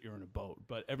same is that you're in a boat,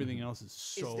 but everything else is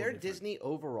so Is their different. Disney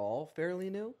overall fairly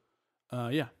new?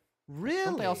 Yeah. Really?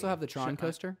 Don't they also have the Tron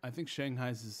coaster? I think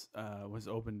Shanghai's was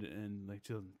opened in like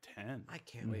 2010. I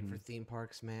can't wait for theme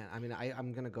parks, man. I mean,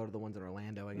 I'm going to go to the ones in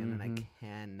Orlando again, and I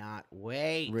cannot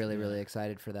wait. Really, really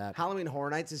excited for that. Halloween Horror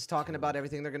Nights is talking about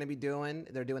everything they're going to be doing.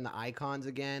 They're doing the icons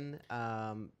again.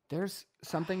 There's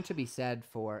something to be said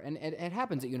for, and it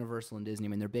happens at Universal and Disney. I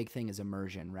mean, their big thing is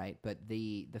immersion, right? But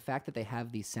the fact that they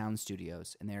have these sound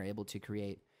studios and they're able to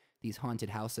create these haunted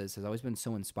houses has always been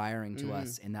so inspiring to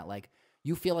us in that, like,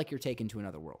 you feel like you're taken to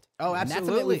another world. Oh, And that's something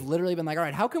absolutely. we've literally been like, all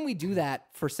right, how can we do that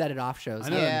for Set It Off shows? I How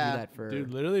know. can we Yeah. do that for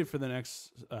Dude, literally for the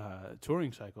next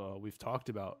touring cycle, we've talked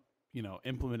about,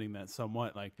 implementing that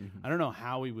somewhat. Like, I don't know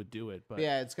how we would do it, but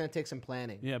Yeah, it's going to take some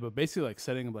planning. yeah, but basically like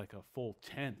setting up like a full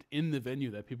tent in the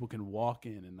venue that people can walk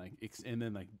in and like and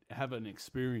then like have an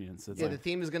experience. That's Yeah, the like,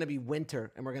 theme is going to be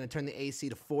winter, and we're going to turn the AC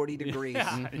to 40 degrees,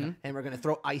 and we're going to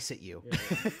throw ice at you.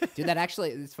 Dude, that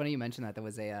actually, it's funny you mentioned that. There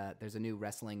was there's a new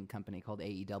wrestling company called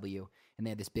AEW, and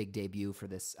they had this big debut for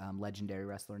this legendary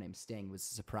wrestler named Sting. It was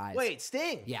a surprise. Wait,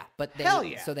 Sting? Yeah, but Hell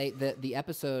yeah. So the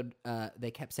episode,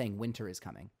 they kept saying winter is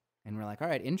coming. And we're like, all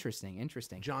right, interesting.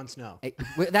 Jon Snow.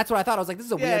 That's what I thought. I was like, this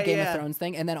is a Yeah, weird Game yeah. of Thrones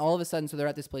thing. And then all of a sudden, so they're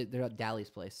at this place, they're at Dali's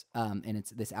place, and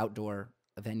it's this outdoor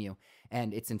venue,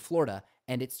 and it's in Florida,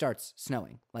 and it starts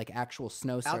snowing. Like actual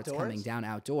snow starts Outdoors? coming down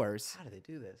outdoors. How do they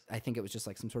do this? I think it was just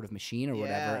like some sort of machine or Yeah.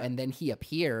 whatever. And then he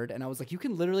appeared, and I was like, you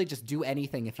can literally just do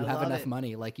anything if you I have love enough it.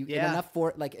 money. Like you Yeah. enough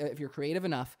for like if you're creative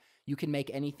enough, you can make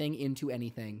anything into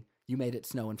anything. You made it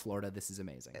snow in Florida. This is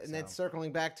amazing. And So- then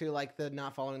circling back to like the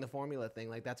not following the formula thing,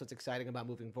 like that's what's exciting about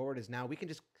moving forward is now we can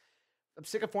just. I'm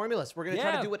sick of formulas. We're gonna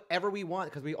try Yeah. to do whatever we want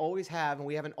because we always have, and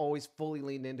we haven't always fully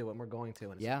leaned into it. And we're going to,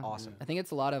 and it's Yeah, awesome. I think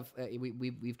it's a lot of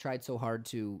we've tried so hard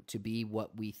to be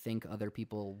what we think other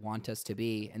people want us to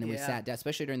be, and then we Yeah. sat down,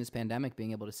 especially during this pandemic,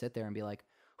 being able to sit there and be like,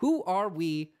 who are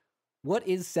we? What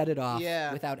is Set It Off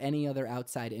Yeah. without any other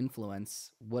outside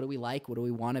influence? What do we like? What do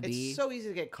we want to be? It's so easy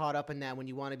to get caught up in that when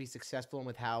you want to be successful and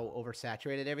with how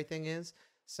oversaturated everything is.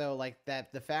 So like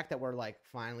that, the fact that we're like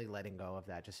finally letting go of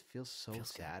that just feels so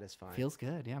satisfying. Feels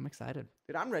good. Yeah, I'm excited.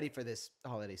 Dude, I'm ready for this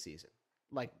holiday season.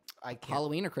 Like I can't.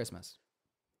 Halloween or Christmas?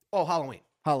 Oh, Halloween.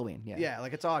 Halloween. Yeah. Yeah,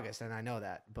 like it's August, and I know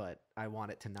that, but I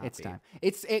want it to not It's be. time.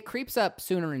 It creeps up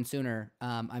sooner and sooner.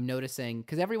 I'm noticing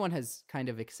because everyone has kind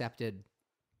of accepted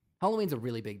Halloween's a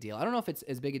really big deal. I don't know if it's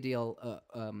as big a deal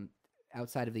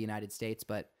outside of the United States,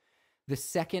 but the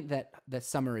second that the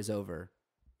summer is over,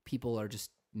 people are just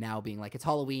now being like, it's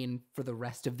Halloween for the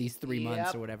rest of these 3 months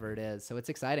Yep. or whatever it is. So it's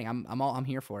exciting. I'm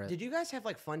here for it. Did you guys have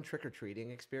like fun trick or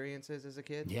treating experiences as a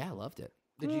kid? Yeah, I loved it.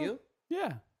 Did you?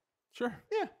 Yeah, sure.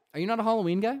 Yeah. Are you not a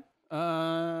Halloween guy?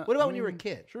 What about when you were a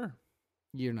kid? Sure.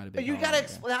 You're not a big. But you gotta Halloween guy.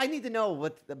 explain. I need to know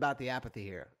what about the apathy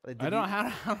here. Like, I did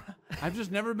don't. I've just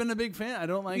never been a big fan. I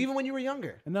don't like. even when you were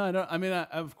younger. No, I don't. I mean,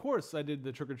 of course, I did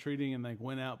the trick or treating and like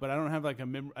went out, but I don't have like a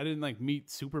I didn't like meet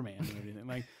Superman or anything.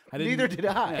 Like I didn't. Neither did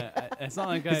I. Yeah, it's not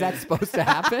like Is that supposed to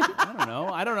happen?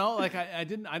 I don't know. Like I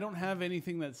didn't. I don't have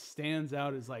anything that stands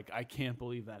out as like I can't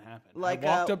believe that happened. Like,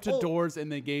 I walked up to well- doors and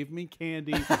they gave me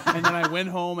candy, and then I went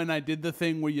home and I did the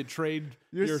thing where you trade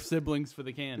your siblings for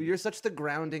the candy. You're such the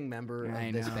grounding member I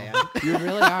of this know. band. You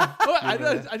really are. Oh, You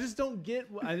really are. I just don't get.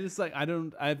 I just like I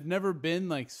don't. I've never been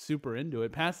like super into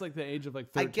it past like the age of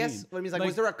like 13. I guess what I mean is like,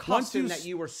 was there a costume that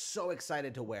you were so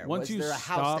excited to wear? once Was you there a house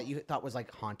stop- that you thought was like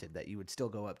haunted that you would still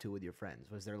go up to with your friends?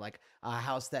 Was there like a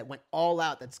house that went all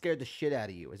out that scared the shit out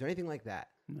of you? Is there anything like that?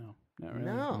 No, not really.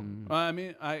 No. I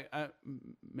mean,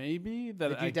 maybe that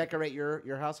Did you decorate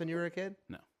your house when you were a kid?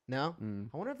 No. No?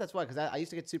 I wonder if that's why, because I used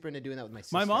to get super into doing that with my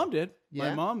sister. My mom did. Yeah?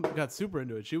 My mom got super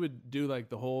into it. She would do like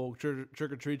the whole trick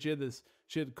or treat.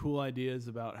 She had cool ideas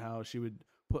about how she would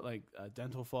put like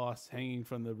dental floss hanging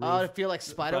from the roof. Oh, I feel like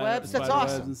spider webs? That's spider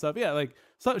webs awesome. and stuff. Yeah, like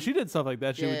so she did stuff like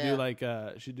that. She would Yeah. do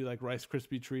like she'd do like Rice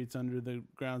Krispie treats under the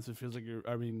ground, so it feels like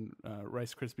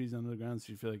Rice Krispies under the ground,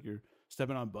 so you feel like you're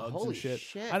stepping on bugs Holy and shit.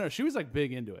 shit. I don't know. She was like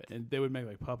big into it, and they would make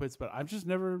like puppets, but I've just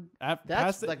never That's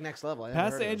past like next level. I never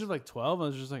past heard the of age those. of like 12. I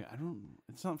was just like, I don't.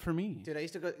 It's not for me. Dude, I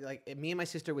used to go like me and my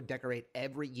sister would decorate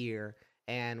every year,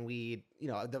 and we,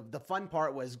 the fun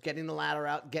part was getting the ladder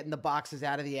out, getting the boxes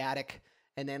out of the attic,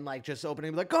 and then like just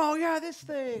opening, like, oh yeah, this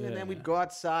thing, and then we'd Yeah. go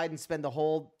outside and spend the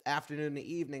whole afternoon and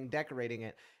evening decorating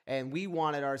it. And we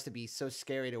wanted ours to be so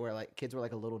scary to where like kids were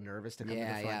like a little nervous to come to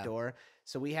Yeah, the front yeah. door.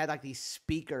 So we had like these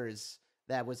speakers.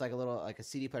 That was like a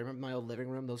CD player. Remember my old living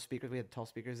room? Those speakers, we had tall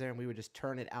speakers there, and we would just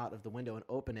turn it out of the window and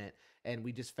open it, and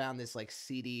we just found this like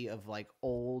CD of like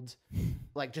old,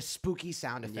 like just spooky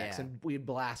sound effects, Yeah. and we'd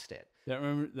blast it.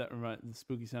 The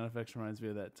spooky sound effects reminds me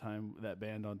of that time that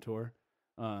band on tour.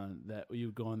 That you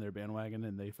would go on their bandwagon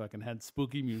and they fucking had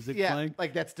spooky music Yeah, playing.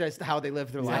 like that's just how they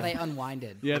live their How life. they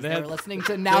unwinded. Yeah, they they were had- listening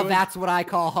to now. were- That's what I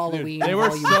call Halloween. They were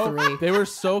Volume 3. they were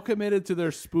so committed to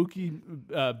their spooky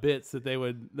bits that they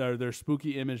would their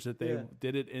spooky image that they Yeah.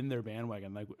 did it in their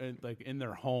bandwagon, like in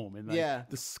their home, and like Yeah.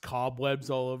 the cobwebs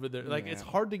all over there. Like it's Yeah.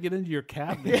 hard to get into your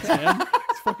cabinets, man.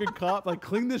 It's fucking like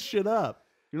clean this shit up.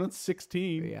 You're not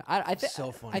 16. Yeah, I think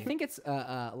So funny. I think it's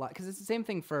a lot because it's the same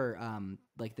thing for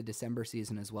like the December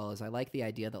season as well. As I like the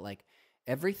idea that like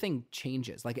everything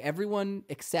changes, like everyone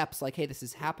accepts like, hey, this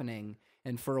is happening,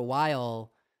 and for a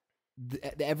while,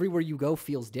 everywhere you go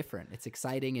feels different. It's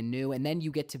exciting and new, and then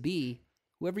you get to be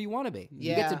whoever you want to be.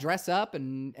 You get to Yeah. dress up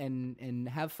and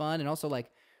have fun, and also like.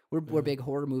 We're big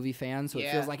horror movie fans, so it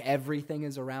Yeah. feels like everything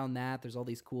is around that. There's all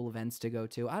these cool events to go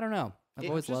to. I don't know. I've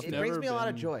always loved it it. brings me a lot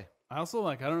of been- joy. I also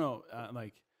like I don't know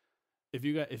like if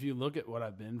you look at what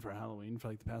I've been for Halloween for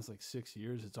like the past like 6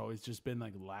 years, it's always just been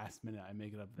like last minute I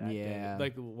make it up that Yeah. day.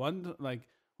 Like one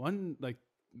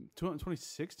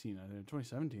 2016 I think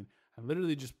 2017 I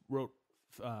literally just wrote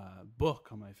book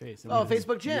on my face. Oh,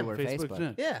 Facebook Gym. You were Facebook Facebook.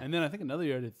 Gym. Yeah. And then I think another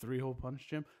year I did 3-hole punch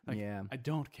gym. Like, Yeah. I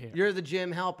don't care. You're the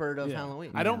Jim Halpert of Yeah.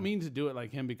 Halloween. I don't mean to do it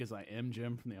like him because I am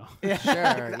Jim from the office. Yeah.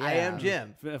 Sure, I am yeah.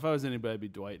 Jim. If I was anybody, I'd be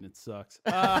Dwight, and it sucks.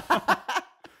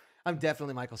 I'm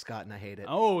definitely Michael Scott, and I hate it.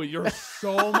 Oh, you're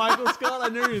so Michael Scott. I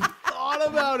never even thought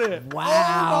about it.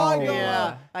 Wow. Oh my God.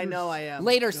 Yeah, I know I am.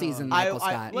 Later season, Michael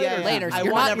Scott. yeah. I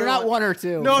You're want not everyone- one or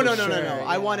two. No, for no, no, no, sure, no.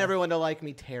 I yeah. want everyone to like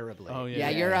me terribly. Oh Yeah,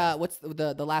 yeah. you're. What's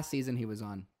the last season he was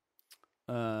on?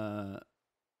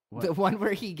 What? The one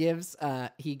where he gives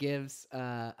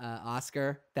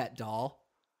Oscar that doll.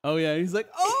 Oh yeah. He's like,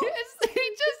 oh. he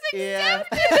just Yeah.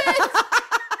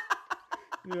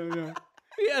 Yeah.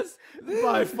 Yes,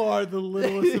 by far the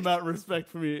littlest amount of respect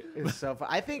for me. It's so fun.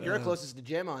 I think you're closest to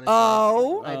Jim, honestly.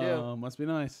 Oh. I do. Must be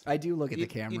nice. I do look at You,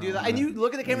 the camera. you do that, and you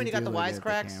look at the camera and you I got the do look at the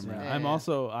wisecracks. camera.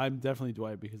 Yeah, I'm definitely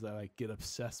Dwight because I like get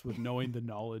obsessed with knowing the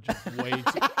knowledge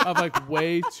of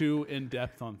way too in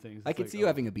depth on things. I It's could like, see you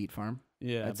having a beat farm.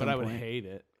 Yeah, at but some I would point. hate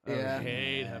it. I Yeah. would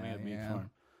hate having a beef Yeah.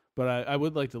 farm. But I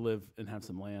would like to live and have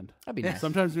some land. That'd be nice.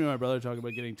 Sometimes me and my brother talk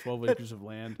about getting 12 acres of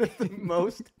land. The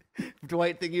most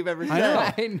Dwight thing you've ever said. I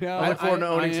know. I know. I look forward to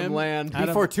owning I some am- land. Out Be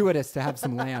of- fortuitous to have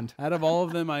some land. Out of all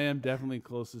of them, I am definitely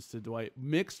closest to Dwight,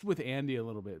 mixed with Andy a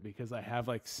little bit because I have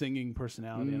like singing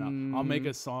personality, and I'll make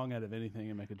a song out of anything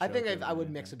and make a. I joke think out of I would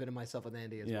anything. mix a bit of myself with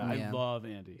Andy as Yeah, well. I Yeah. love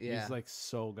Andy. Yeah. He's like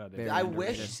so goddamn. Very I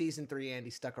underrated. wish season 3 Andy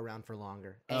stuck around for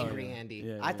longer. Oh, Angry yeah. Andy.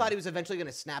 Yeah, I yeah. thought he was eventually going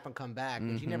to snap and come back,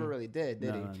 but he never really did he?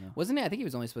 No. Wasn't it? I think he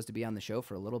was only supposed to be on the show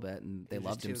for a little bit, and they He was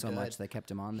loved him too so good. much they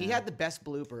kept him on there. He had the best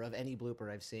blooper of any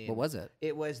blooper I've seen. What was it?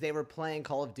 It was they were playing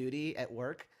Call of Duty at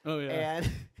work. Oh, yeah.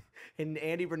 And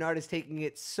Andy Bernard is taking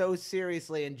it so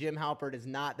seriously, and Jim Halpert is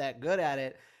not that good at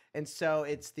it. And so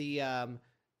it's the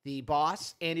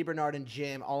boss, Andy Bernard, and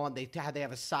Jim all on. They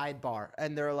have a sidebar,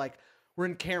 and they're like, "We're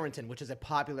in Carrington, which is a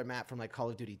popular map from like Call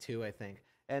of Duty 2, I think."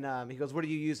 And he goes, "What are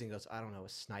you using?" He goes, "I don't know, a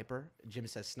sniper." Jim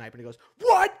says sniper, and he goes,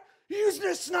 "What? You're using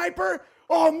a sniper?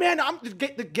 Oh man,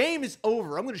 the game is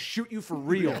over. I'm gonna shoot you for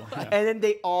real." And then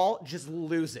they all just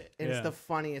lose it, and Yeah. it's the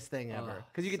funniest thing ever Oh,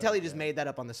 because you can tell he just made that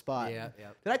up on the spot. Yeah, yeah.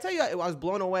 Did I tell you I was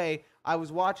blown away? I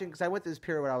was watching because I went through this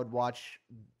period where I would watch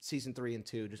season 3 and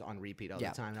 2 just on repeat all Yeah.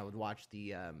 the time. And I would watch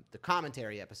the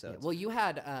commentary episodes. Well, you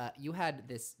had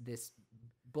this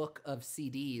book of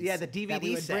CDs. Yeah, the that we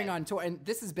DVD would bring set. on tour, and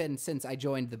this has been since I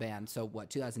joined the band. So what,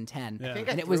 2010? Yeah. I think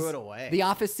and I threw it away. The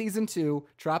Office season 2,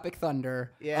 Tropic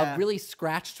Thunder, Yeah. a really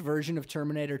scratched version of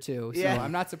Terminator 2. So Yeah.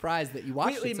 I'm not surprised that you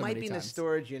watched it it so might many be in the times.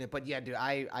 storage unit, but yeah, dude,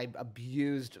 I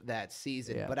abused that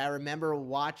season. Yeah. But I remember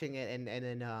watching it, and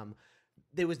then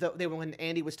there was when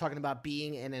Andy was talking about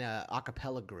being in an a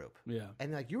cappella group, Yeah.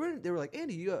 and like they were like,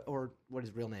 Andy, you or what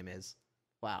his real name is.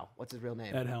 Wow, what's his real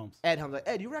name? Ed Helms. Ed Helms. Like,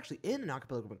 Ed, you were actually in an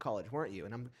acapella group in college, weren't you?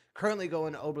 And I'm currently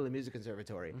going to Oberlin Music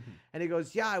Conservatory. And he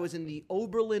goes, yeah, I was in the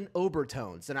Oberlin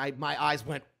Obertones. And my eyes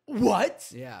went,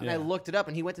 what? Yeah. And I looked it up,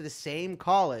 and he went to the same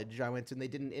college I went to, and they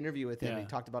did an interview with him. Yeah. And he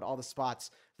talked about all the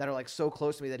spots that are like so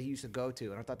close to me that he used to go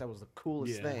to. And I thought that was the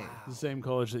coolest thing. The same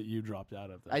college that you dropped out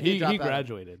of. Though. I did drop he out.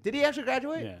 graduated. Did he actually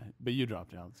graduate? Yeah, but you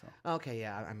dropped out. So Okay,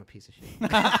 yeah, I'm a piece of shit.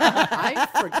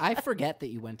 I forget that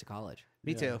you went to college.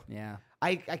 Me too. Yeah.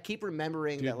 I keep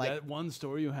remembering Dude, that, like, that one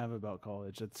story you have about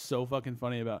college that's so fucking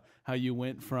funny about how you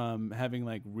went from having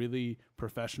like really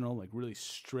professional, like really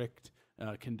strict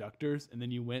conductors, and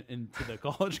then you went into the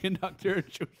college conductor, and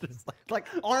she was just like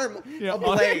arm on,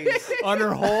 ablaze. on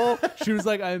her whole. She was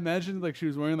like, I imagined like she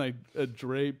was wearing like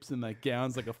drapes and like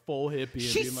gowns, like a full hippie, and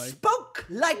She being like, spoke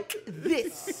like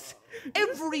this.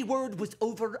 Every word was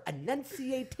over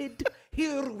enunciated.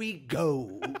 Here we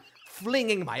go.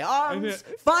 Flinging my arms.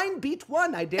 Fine, beat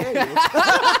one, I dare you.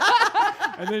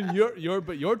 and then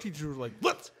your teacher was like,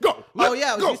 let's go. Oh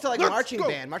yeah, I was used to like let's marching go.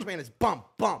 band. Marching band is bump,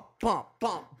 bump, bump,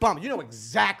 bump, bump. You know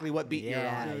exactly what beat you're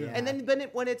Yeah, on. yeah. And then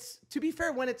when it's, to be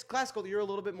fair, when it's classical, you're a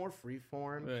little bit more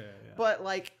freeform. Yeah. But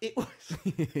like it was,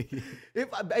 if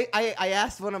I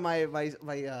asked one of my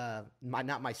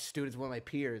not my students, one of my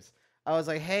peers. I was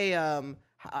like, hey,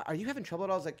 are you having trouble at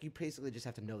all? I was like, you basically just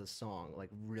have to know the song like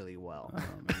really well.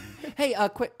 Hey,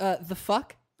 quick, the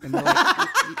fuck? And they're like,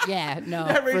 yeah, no,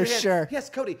 Yeah, raise for your hand. sure.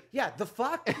 Yes, Cody. Yeah, the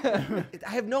fuck? I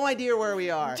have no idea where we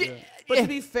are. But to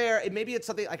be fair, maybe it's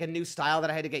something like a new style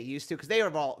that I had to get used to because they were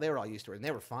all used to it and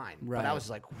they were fine. But I Right. was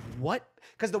like, what?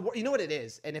 Because you know what it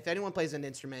is, and if anyone plays an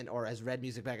instrument or has read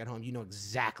music back at home, you know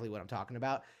exactly what I'm talking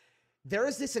about. There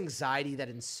is this anxiety that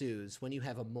ensues when you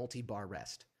have a multi-bar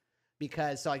rest.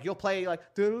 Because so like you'll play like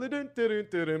then you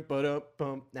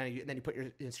put your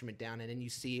instrument down and then you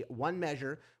see one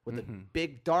measure with a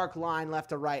big dark line left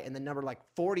to right and the number like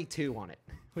 42 on it,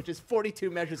 which is 42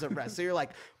 measures of rest. So you're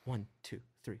like 1, 2,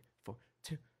 3, 4,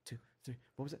 3.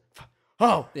 What was it?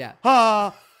 Oh, Yeah.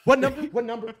 What number? What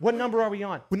number? What number are we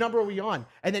on? What number are we on?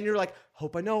 And then you're like,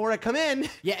 hope I know where I come in.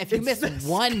 Yeah, if you It's miss the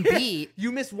one beat,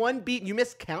 you miss one beat, and you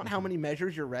miscount how many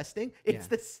measures you're resting. It's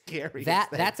the scariest. thing.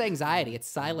 that's anxiety. It's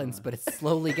silence, but it's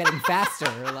slowly getting faster.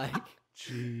 Like,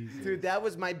 Jesus. Dude, that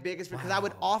was my biggest because I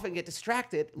would often get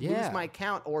distracted, Yeah. lose my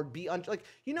count, or be like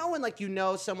when like you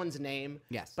know someone's name,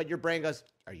 Yes. but your brain goes,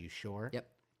 "Are you sure?" Yep.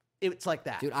 It's like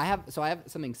that. dude, I have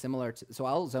something similar to. So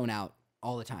I'll zone out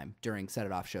all the time during Set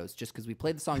It Off shows, just because we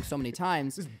played the song so many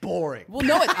times. It's boring. Well,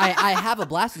 no, I have a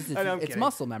blast. It's, I know, I'm it's kidding.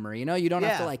 muscle memory. You know, you don't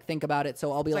have to Yeah. like think about it.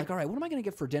 So I'll be like, like- all right, what am I gonna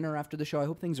get for dinner after the show? I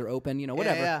hope things are open. You know,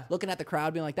 whatever. yeah. Looking at the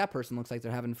crowd, being like, that person looks like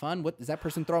they're having fun. What is that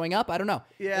person throwing up? I don't know.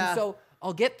 Yeah. And so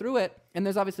I'll get through it, and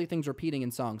there's obviously things repeating in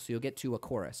songs. So you'll get to a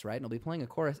chorus, right? And I'll be playing a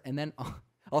chorus, and then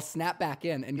I'll snap back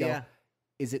in and go, Yeah.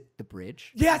 is it the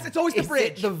bridge? Yes, it's always the Is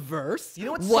bridge. it the verse? You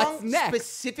know what What's song next?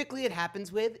 specifically it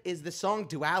happens with is the song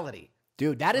Duality.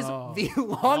 Dude, that is Oh, the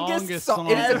longest longest song.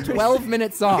 It is a song.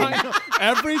 12-minute song. I know.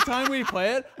 Every time we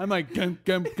play it, I'm like, gum,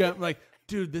 gum, gum. Like,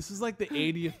 dude, this is like the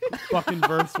 80th fucking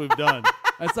verse we've done.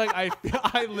 It's like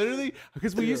I literally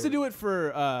because we used to do it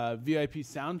for VIP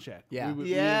sound check. Yeah.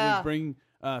 we Yeah. would bring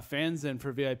fans in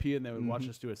for VIP, and they would watch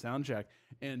us do a sound check.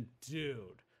 And dude,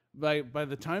 by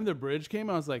the time the bridge came,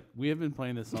 I was like, we have been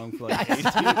playing this song for like 18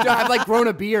 Dude, I've like grown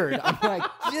a beard. I'm like,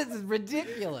 this is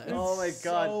ridiculous. Oh my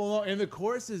God. So long. And the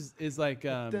chorus is like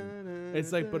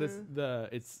it's like, but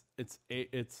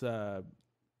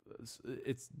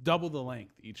it's double the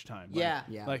length each time. Like, Yeah.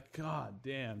 Yeah. Like, god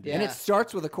damn. Dude. Yeah. And it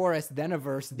starts with a chorus, then a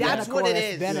verse, That's then a what chorus,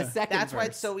 it is. then a second That's why verse.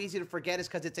 it's so easy to forget is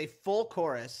because it's a full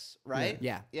chorus, right?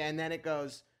 Yeah. Yeah, and then it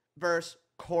goes verse,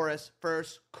 chorus,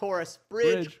 verse, chorus,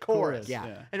 bridge, chorus. Yeah.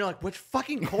 And you're like, which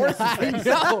fucking chorus is I this?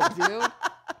 know, dude.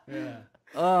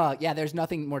 Yeah. Yeah, there's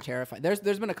nothing more terrifying. There's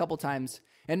been a couple times,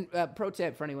 and pro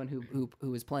tip for anyone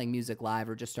who is playing music live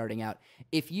or just starting out: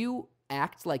 if you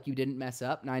act like you didn't mess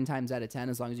up 9 times out of 10,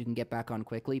 as long as you can get back on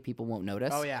quickly, people won't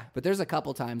notice. Oh, yeah. But there's a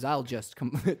couple times I'll just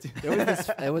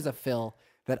there was a fill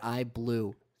that I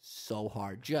blew so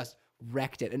hard, just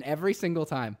wrecked it, and every single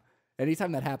time.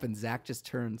 Anytime that happens, Zach just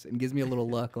turns and gives me a little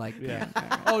look like, Yeah.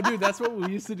 Oh, dude, that's what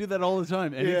we used to do that all the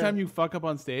time. Anytime you fuck up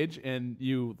on stage and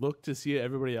you look to see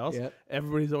everybody else, Yep.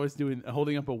 everybody's always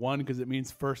holding up a 1 because it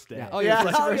means first day. Yeah. Oh, Yeah,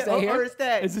 it's your first day here? first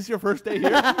day. Is this your first day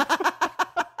here?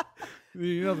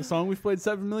 You know the song we've played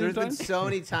 7 million There's been times? so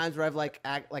many times where I've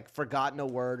like forgotten a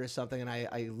word or something, and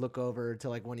I look over to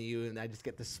like one of you, and I just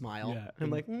get this smile. Yeah. I'm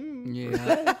like,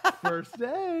 yeah. First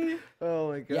day. oh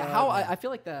my God. Yeah, how I feel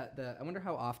like I wonder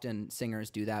how often singers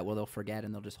do that. Where they'll forget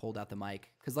and they'll just hold out the mic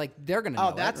because like they're gonna know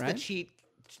Oh, that's it, right? the cheat.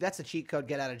 That's the cheat code.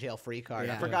 Get out of jail free card.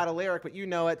 I Yeah. forgot a lyric, but you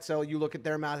know it, so you look at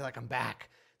their mouth like I'm back.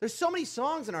 There's so many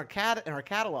songs in our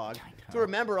catalog. To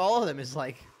remember all of them is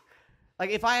like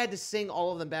if I had to sing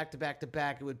all of them back to back to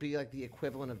back, it would be like the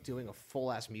equivalent of doing a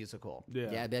full ass musical.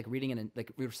 Yeah. Yeah, it'd be like reading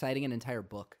like reciting an entire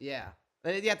book. Yeah.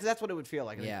 Yeah, that's what it would feel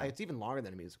like. Yeah. It's even longer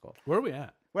than a musical. Where are we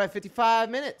at? We're at 55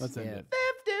 minutes. Let's end Yeah. it.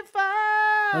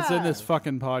 55. Let's end this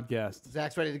fucking podcast.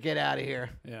 Zach's ready to get out of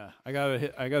here. Yeah, I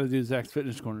gotta do Zach's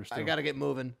fitness corner still. I gotta get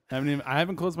moving. I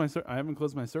haven't closed my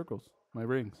circles, my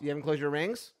rings. You haven't closed your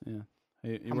rings? Yeah.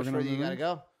 Hey, How much further you gotta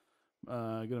go?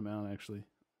 Good amount actually.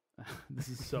 This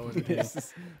is so entertaining.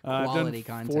 Quality I've done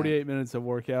content. 48 minutes of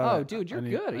workout. Oh, dude, you're I need,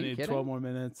 good. Are I you need kidding? 12 more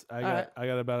minutes. I right.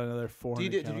 got about another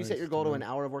 400. Did you set your goal to an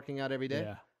hour of working out every day?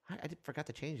 Yeah. Forgot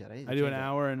to change that. need to I do an change that.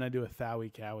 hour and I do a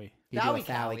Thowie Cowie. You do a Thowie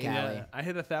Cowie. Thowie Yeah. Cowie. I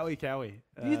hit a Thowie Cowie.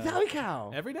 You Thowie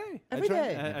cow. Every day. Every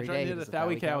day. I Every try day to he hit a does a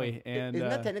Thowie Thowie Cowie. And Isn't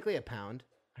that technically a pound?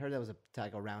 I heard that was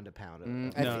like around a pound.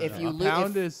 If you a lo-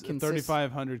 pound if is consist-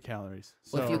 3,500 calories.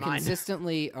 So Well, if you Mine.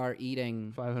 consistently are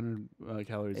eating, 500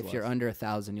 calories. if less. you're under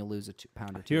 1,000, you'll lose a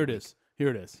pound or two. Here a it week. is. Here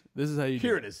it is. This is how you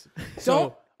do it is. So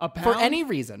Don't- a pound For any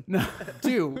reason,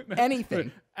 do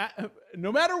anything.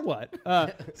 no matter what.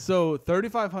 So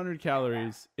 3,500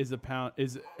 calories is a pound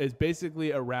is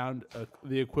basically around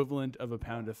the equivalent of a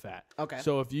pound of fat. Okay.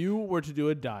 So if you were to do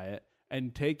a diet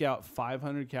and take out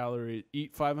 500 calories,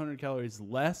 eat 500 calories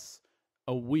less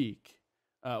a week,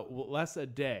 less a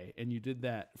day, and you did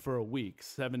that for a week,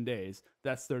 7 days,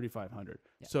 that's 3,500.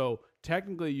 So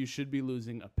technically, you should be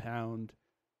losing a pound.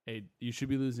 You should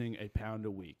be losing a pound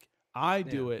a week. I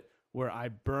do it where I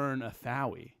burn a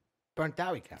Thowie. Burnt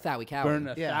Thowie cow. Thowie Cowie. Burn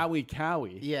a Yeah. Thowie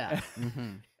Cowie. Yeah.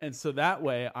 And so that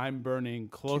way I'm burning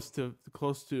close to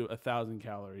 1,000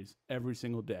 calories every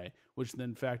single day, which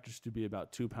then factors to be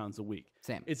about 2 pounds a week.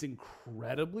 Same. It's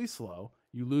incredibly slow.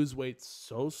 You lose weight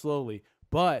so slowly,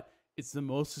 but it's the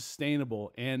most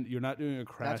sustainable, and you're not doing a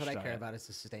crash. That's what I care diet. about is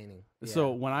the sustaining.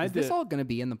 So when I Is did, this all going to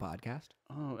be in the podcast?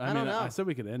 I don't know. I said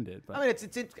we could end it, but I mean,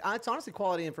 it's honestly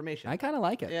quality information. I kind of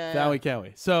like it. Yeah. Thawi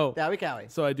Cowie. So Dowie Cowie.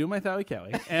 So I do my Thawi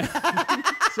Cowie, and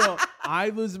so I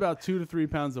lose about 2 to 3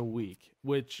 pounds a week,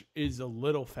 which is a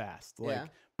little fast. Like, Yeah.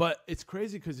 but it's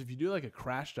crazy because if you do like a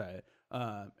crash diet,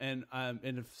 and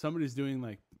if somebody's doing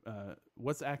like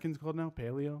what's Atkins called now?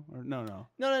 Paleo or no?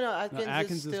 No.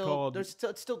 Atkins is still, called- it's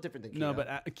still different than keto. No, but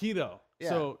keto. Yeah.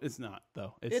 So it's not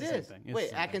though. It's it the same is. thing. It's Wait, the same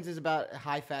thing. Atkins is about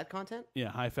high fat content. Yeah,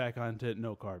 high fat content,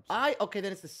 no carbs. Okay,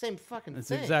 then it's the same fucking It's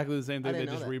thing. exactly the same I thing. They didn't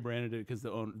know just that. rebranded it because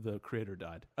the creator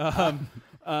died. And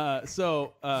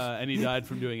he died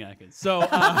from doing Atkins.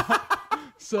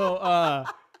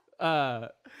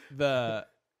 The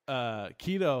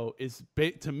keto is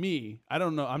to me. I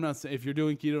don't know. I'm not saying if you're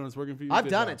doing keto and it's working for you. I've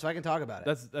good done job. it, so I can talk about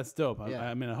it. That's dope. Yeah.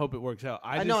 I mean, I hope it works out.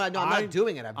 I know. I'm not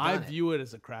doing it. I've done I it. view it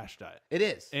as a crash diet. It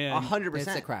is And 100%. It's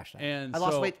a crash diet. And I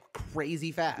lost so- weight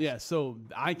crazy fast. Yeah, so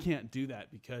I can't do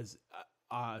that because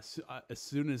as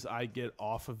soon as I get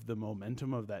off of the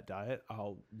momentum of that diet,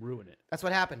 I'll ruin it. That's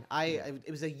what happened.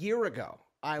 It was a year ago.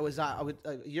 a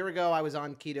year ago I was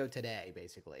on keto today,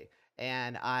 basically,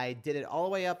 and I did it all the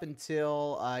way up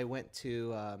until I went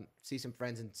to see some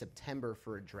friends in September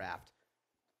for a draft.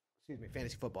 Excuse me,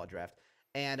 fantasy football draft,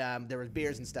 and there was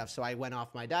beers and stuff. So I went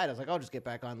off my diet. I was like, I'll just get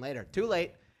back on later. Too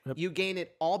late. Yep. You gain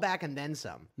it all back and then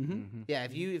some. Mm-hmm. Yeah,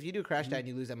 if you do a crash diet and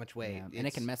you lose that much weight, Yeah, and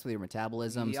it can mess with your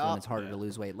metabolism, so Yup. then it's harder to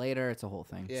lose weight later. It's a whole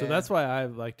thing. Yeah. So that's why I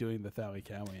like doing the Thawi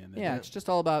Cowie. And Yeah, it's just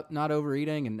all about not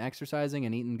overeating and exercising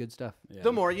and eating good stuff.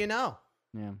 The more you know.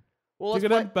 Yeah. Well, let's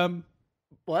play. Bum,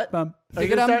 What? bum. Are you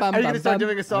gonna start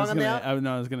doing a I song was on the gonna, out?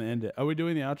 I was gonna end it. Are we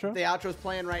doing the outro? The outro's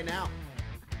playing right now.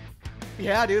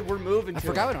 Yeah, dude, we're moving. I to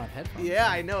forgot it. we don't have headphones. Yeah,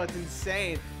 I know. It's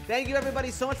insane. Thank you, everybody,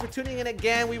 so much for tuning in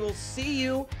again. We will see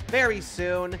you very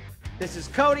soon. This is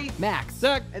Cody, Max.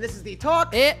 Zach. and this is the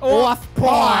Talk It Off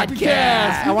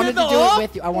Podcast. You I wanted did to the do off? it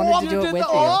with you. I wanted to do it with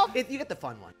you. You get the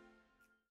fun one.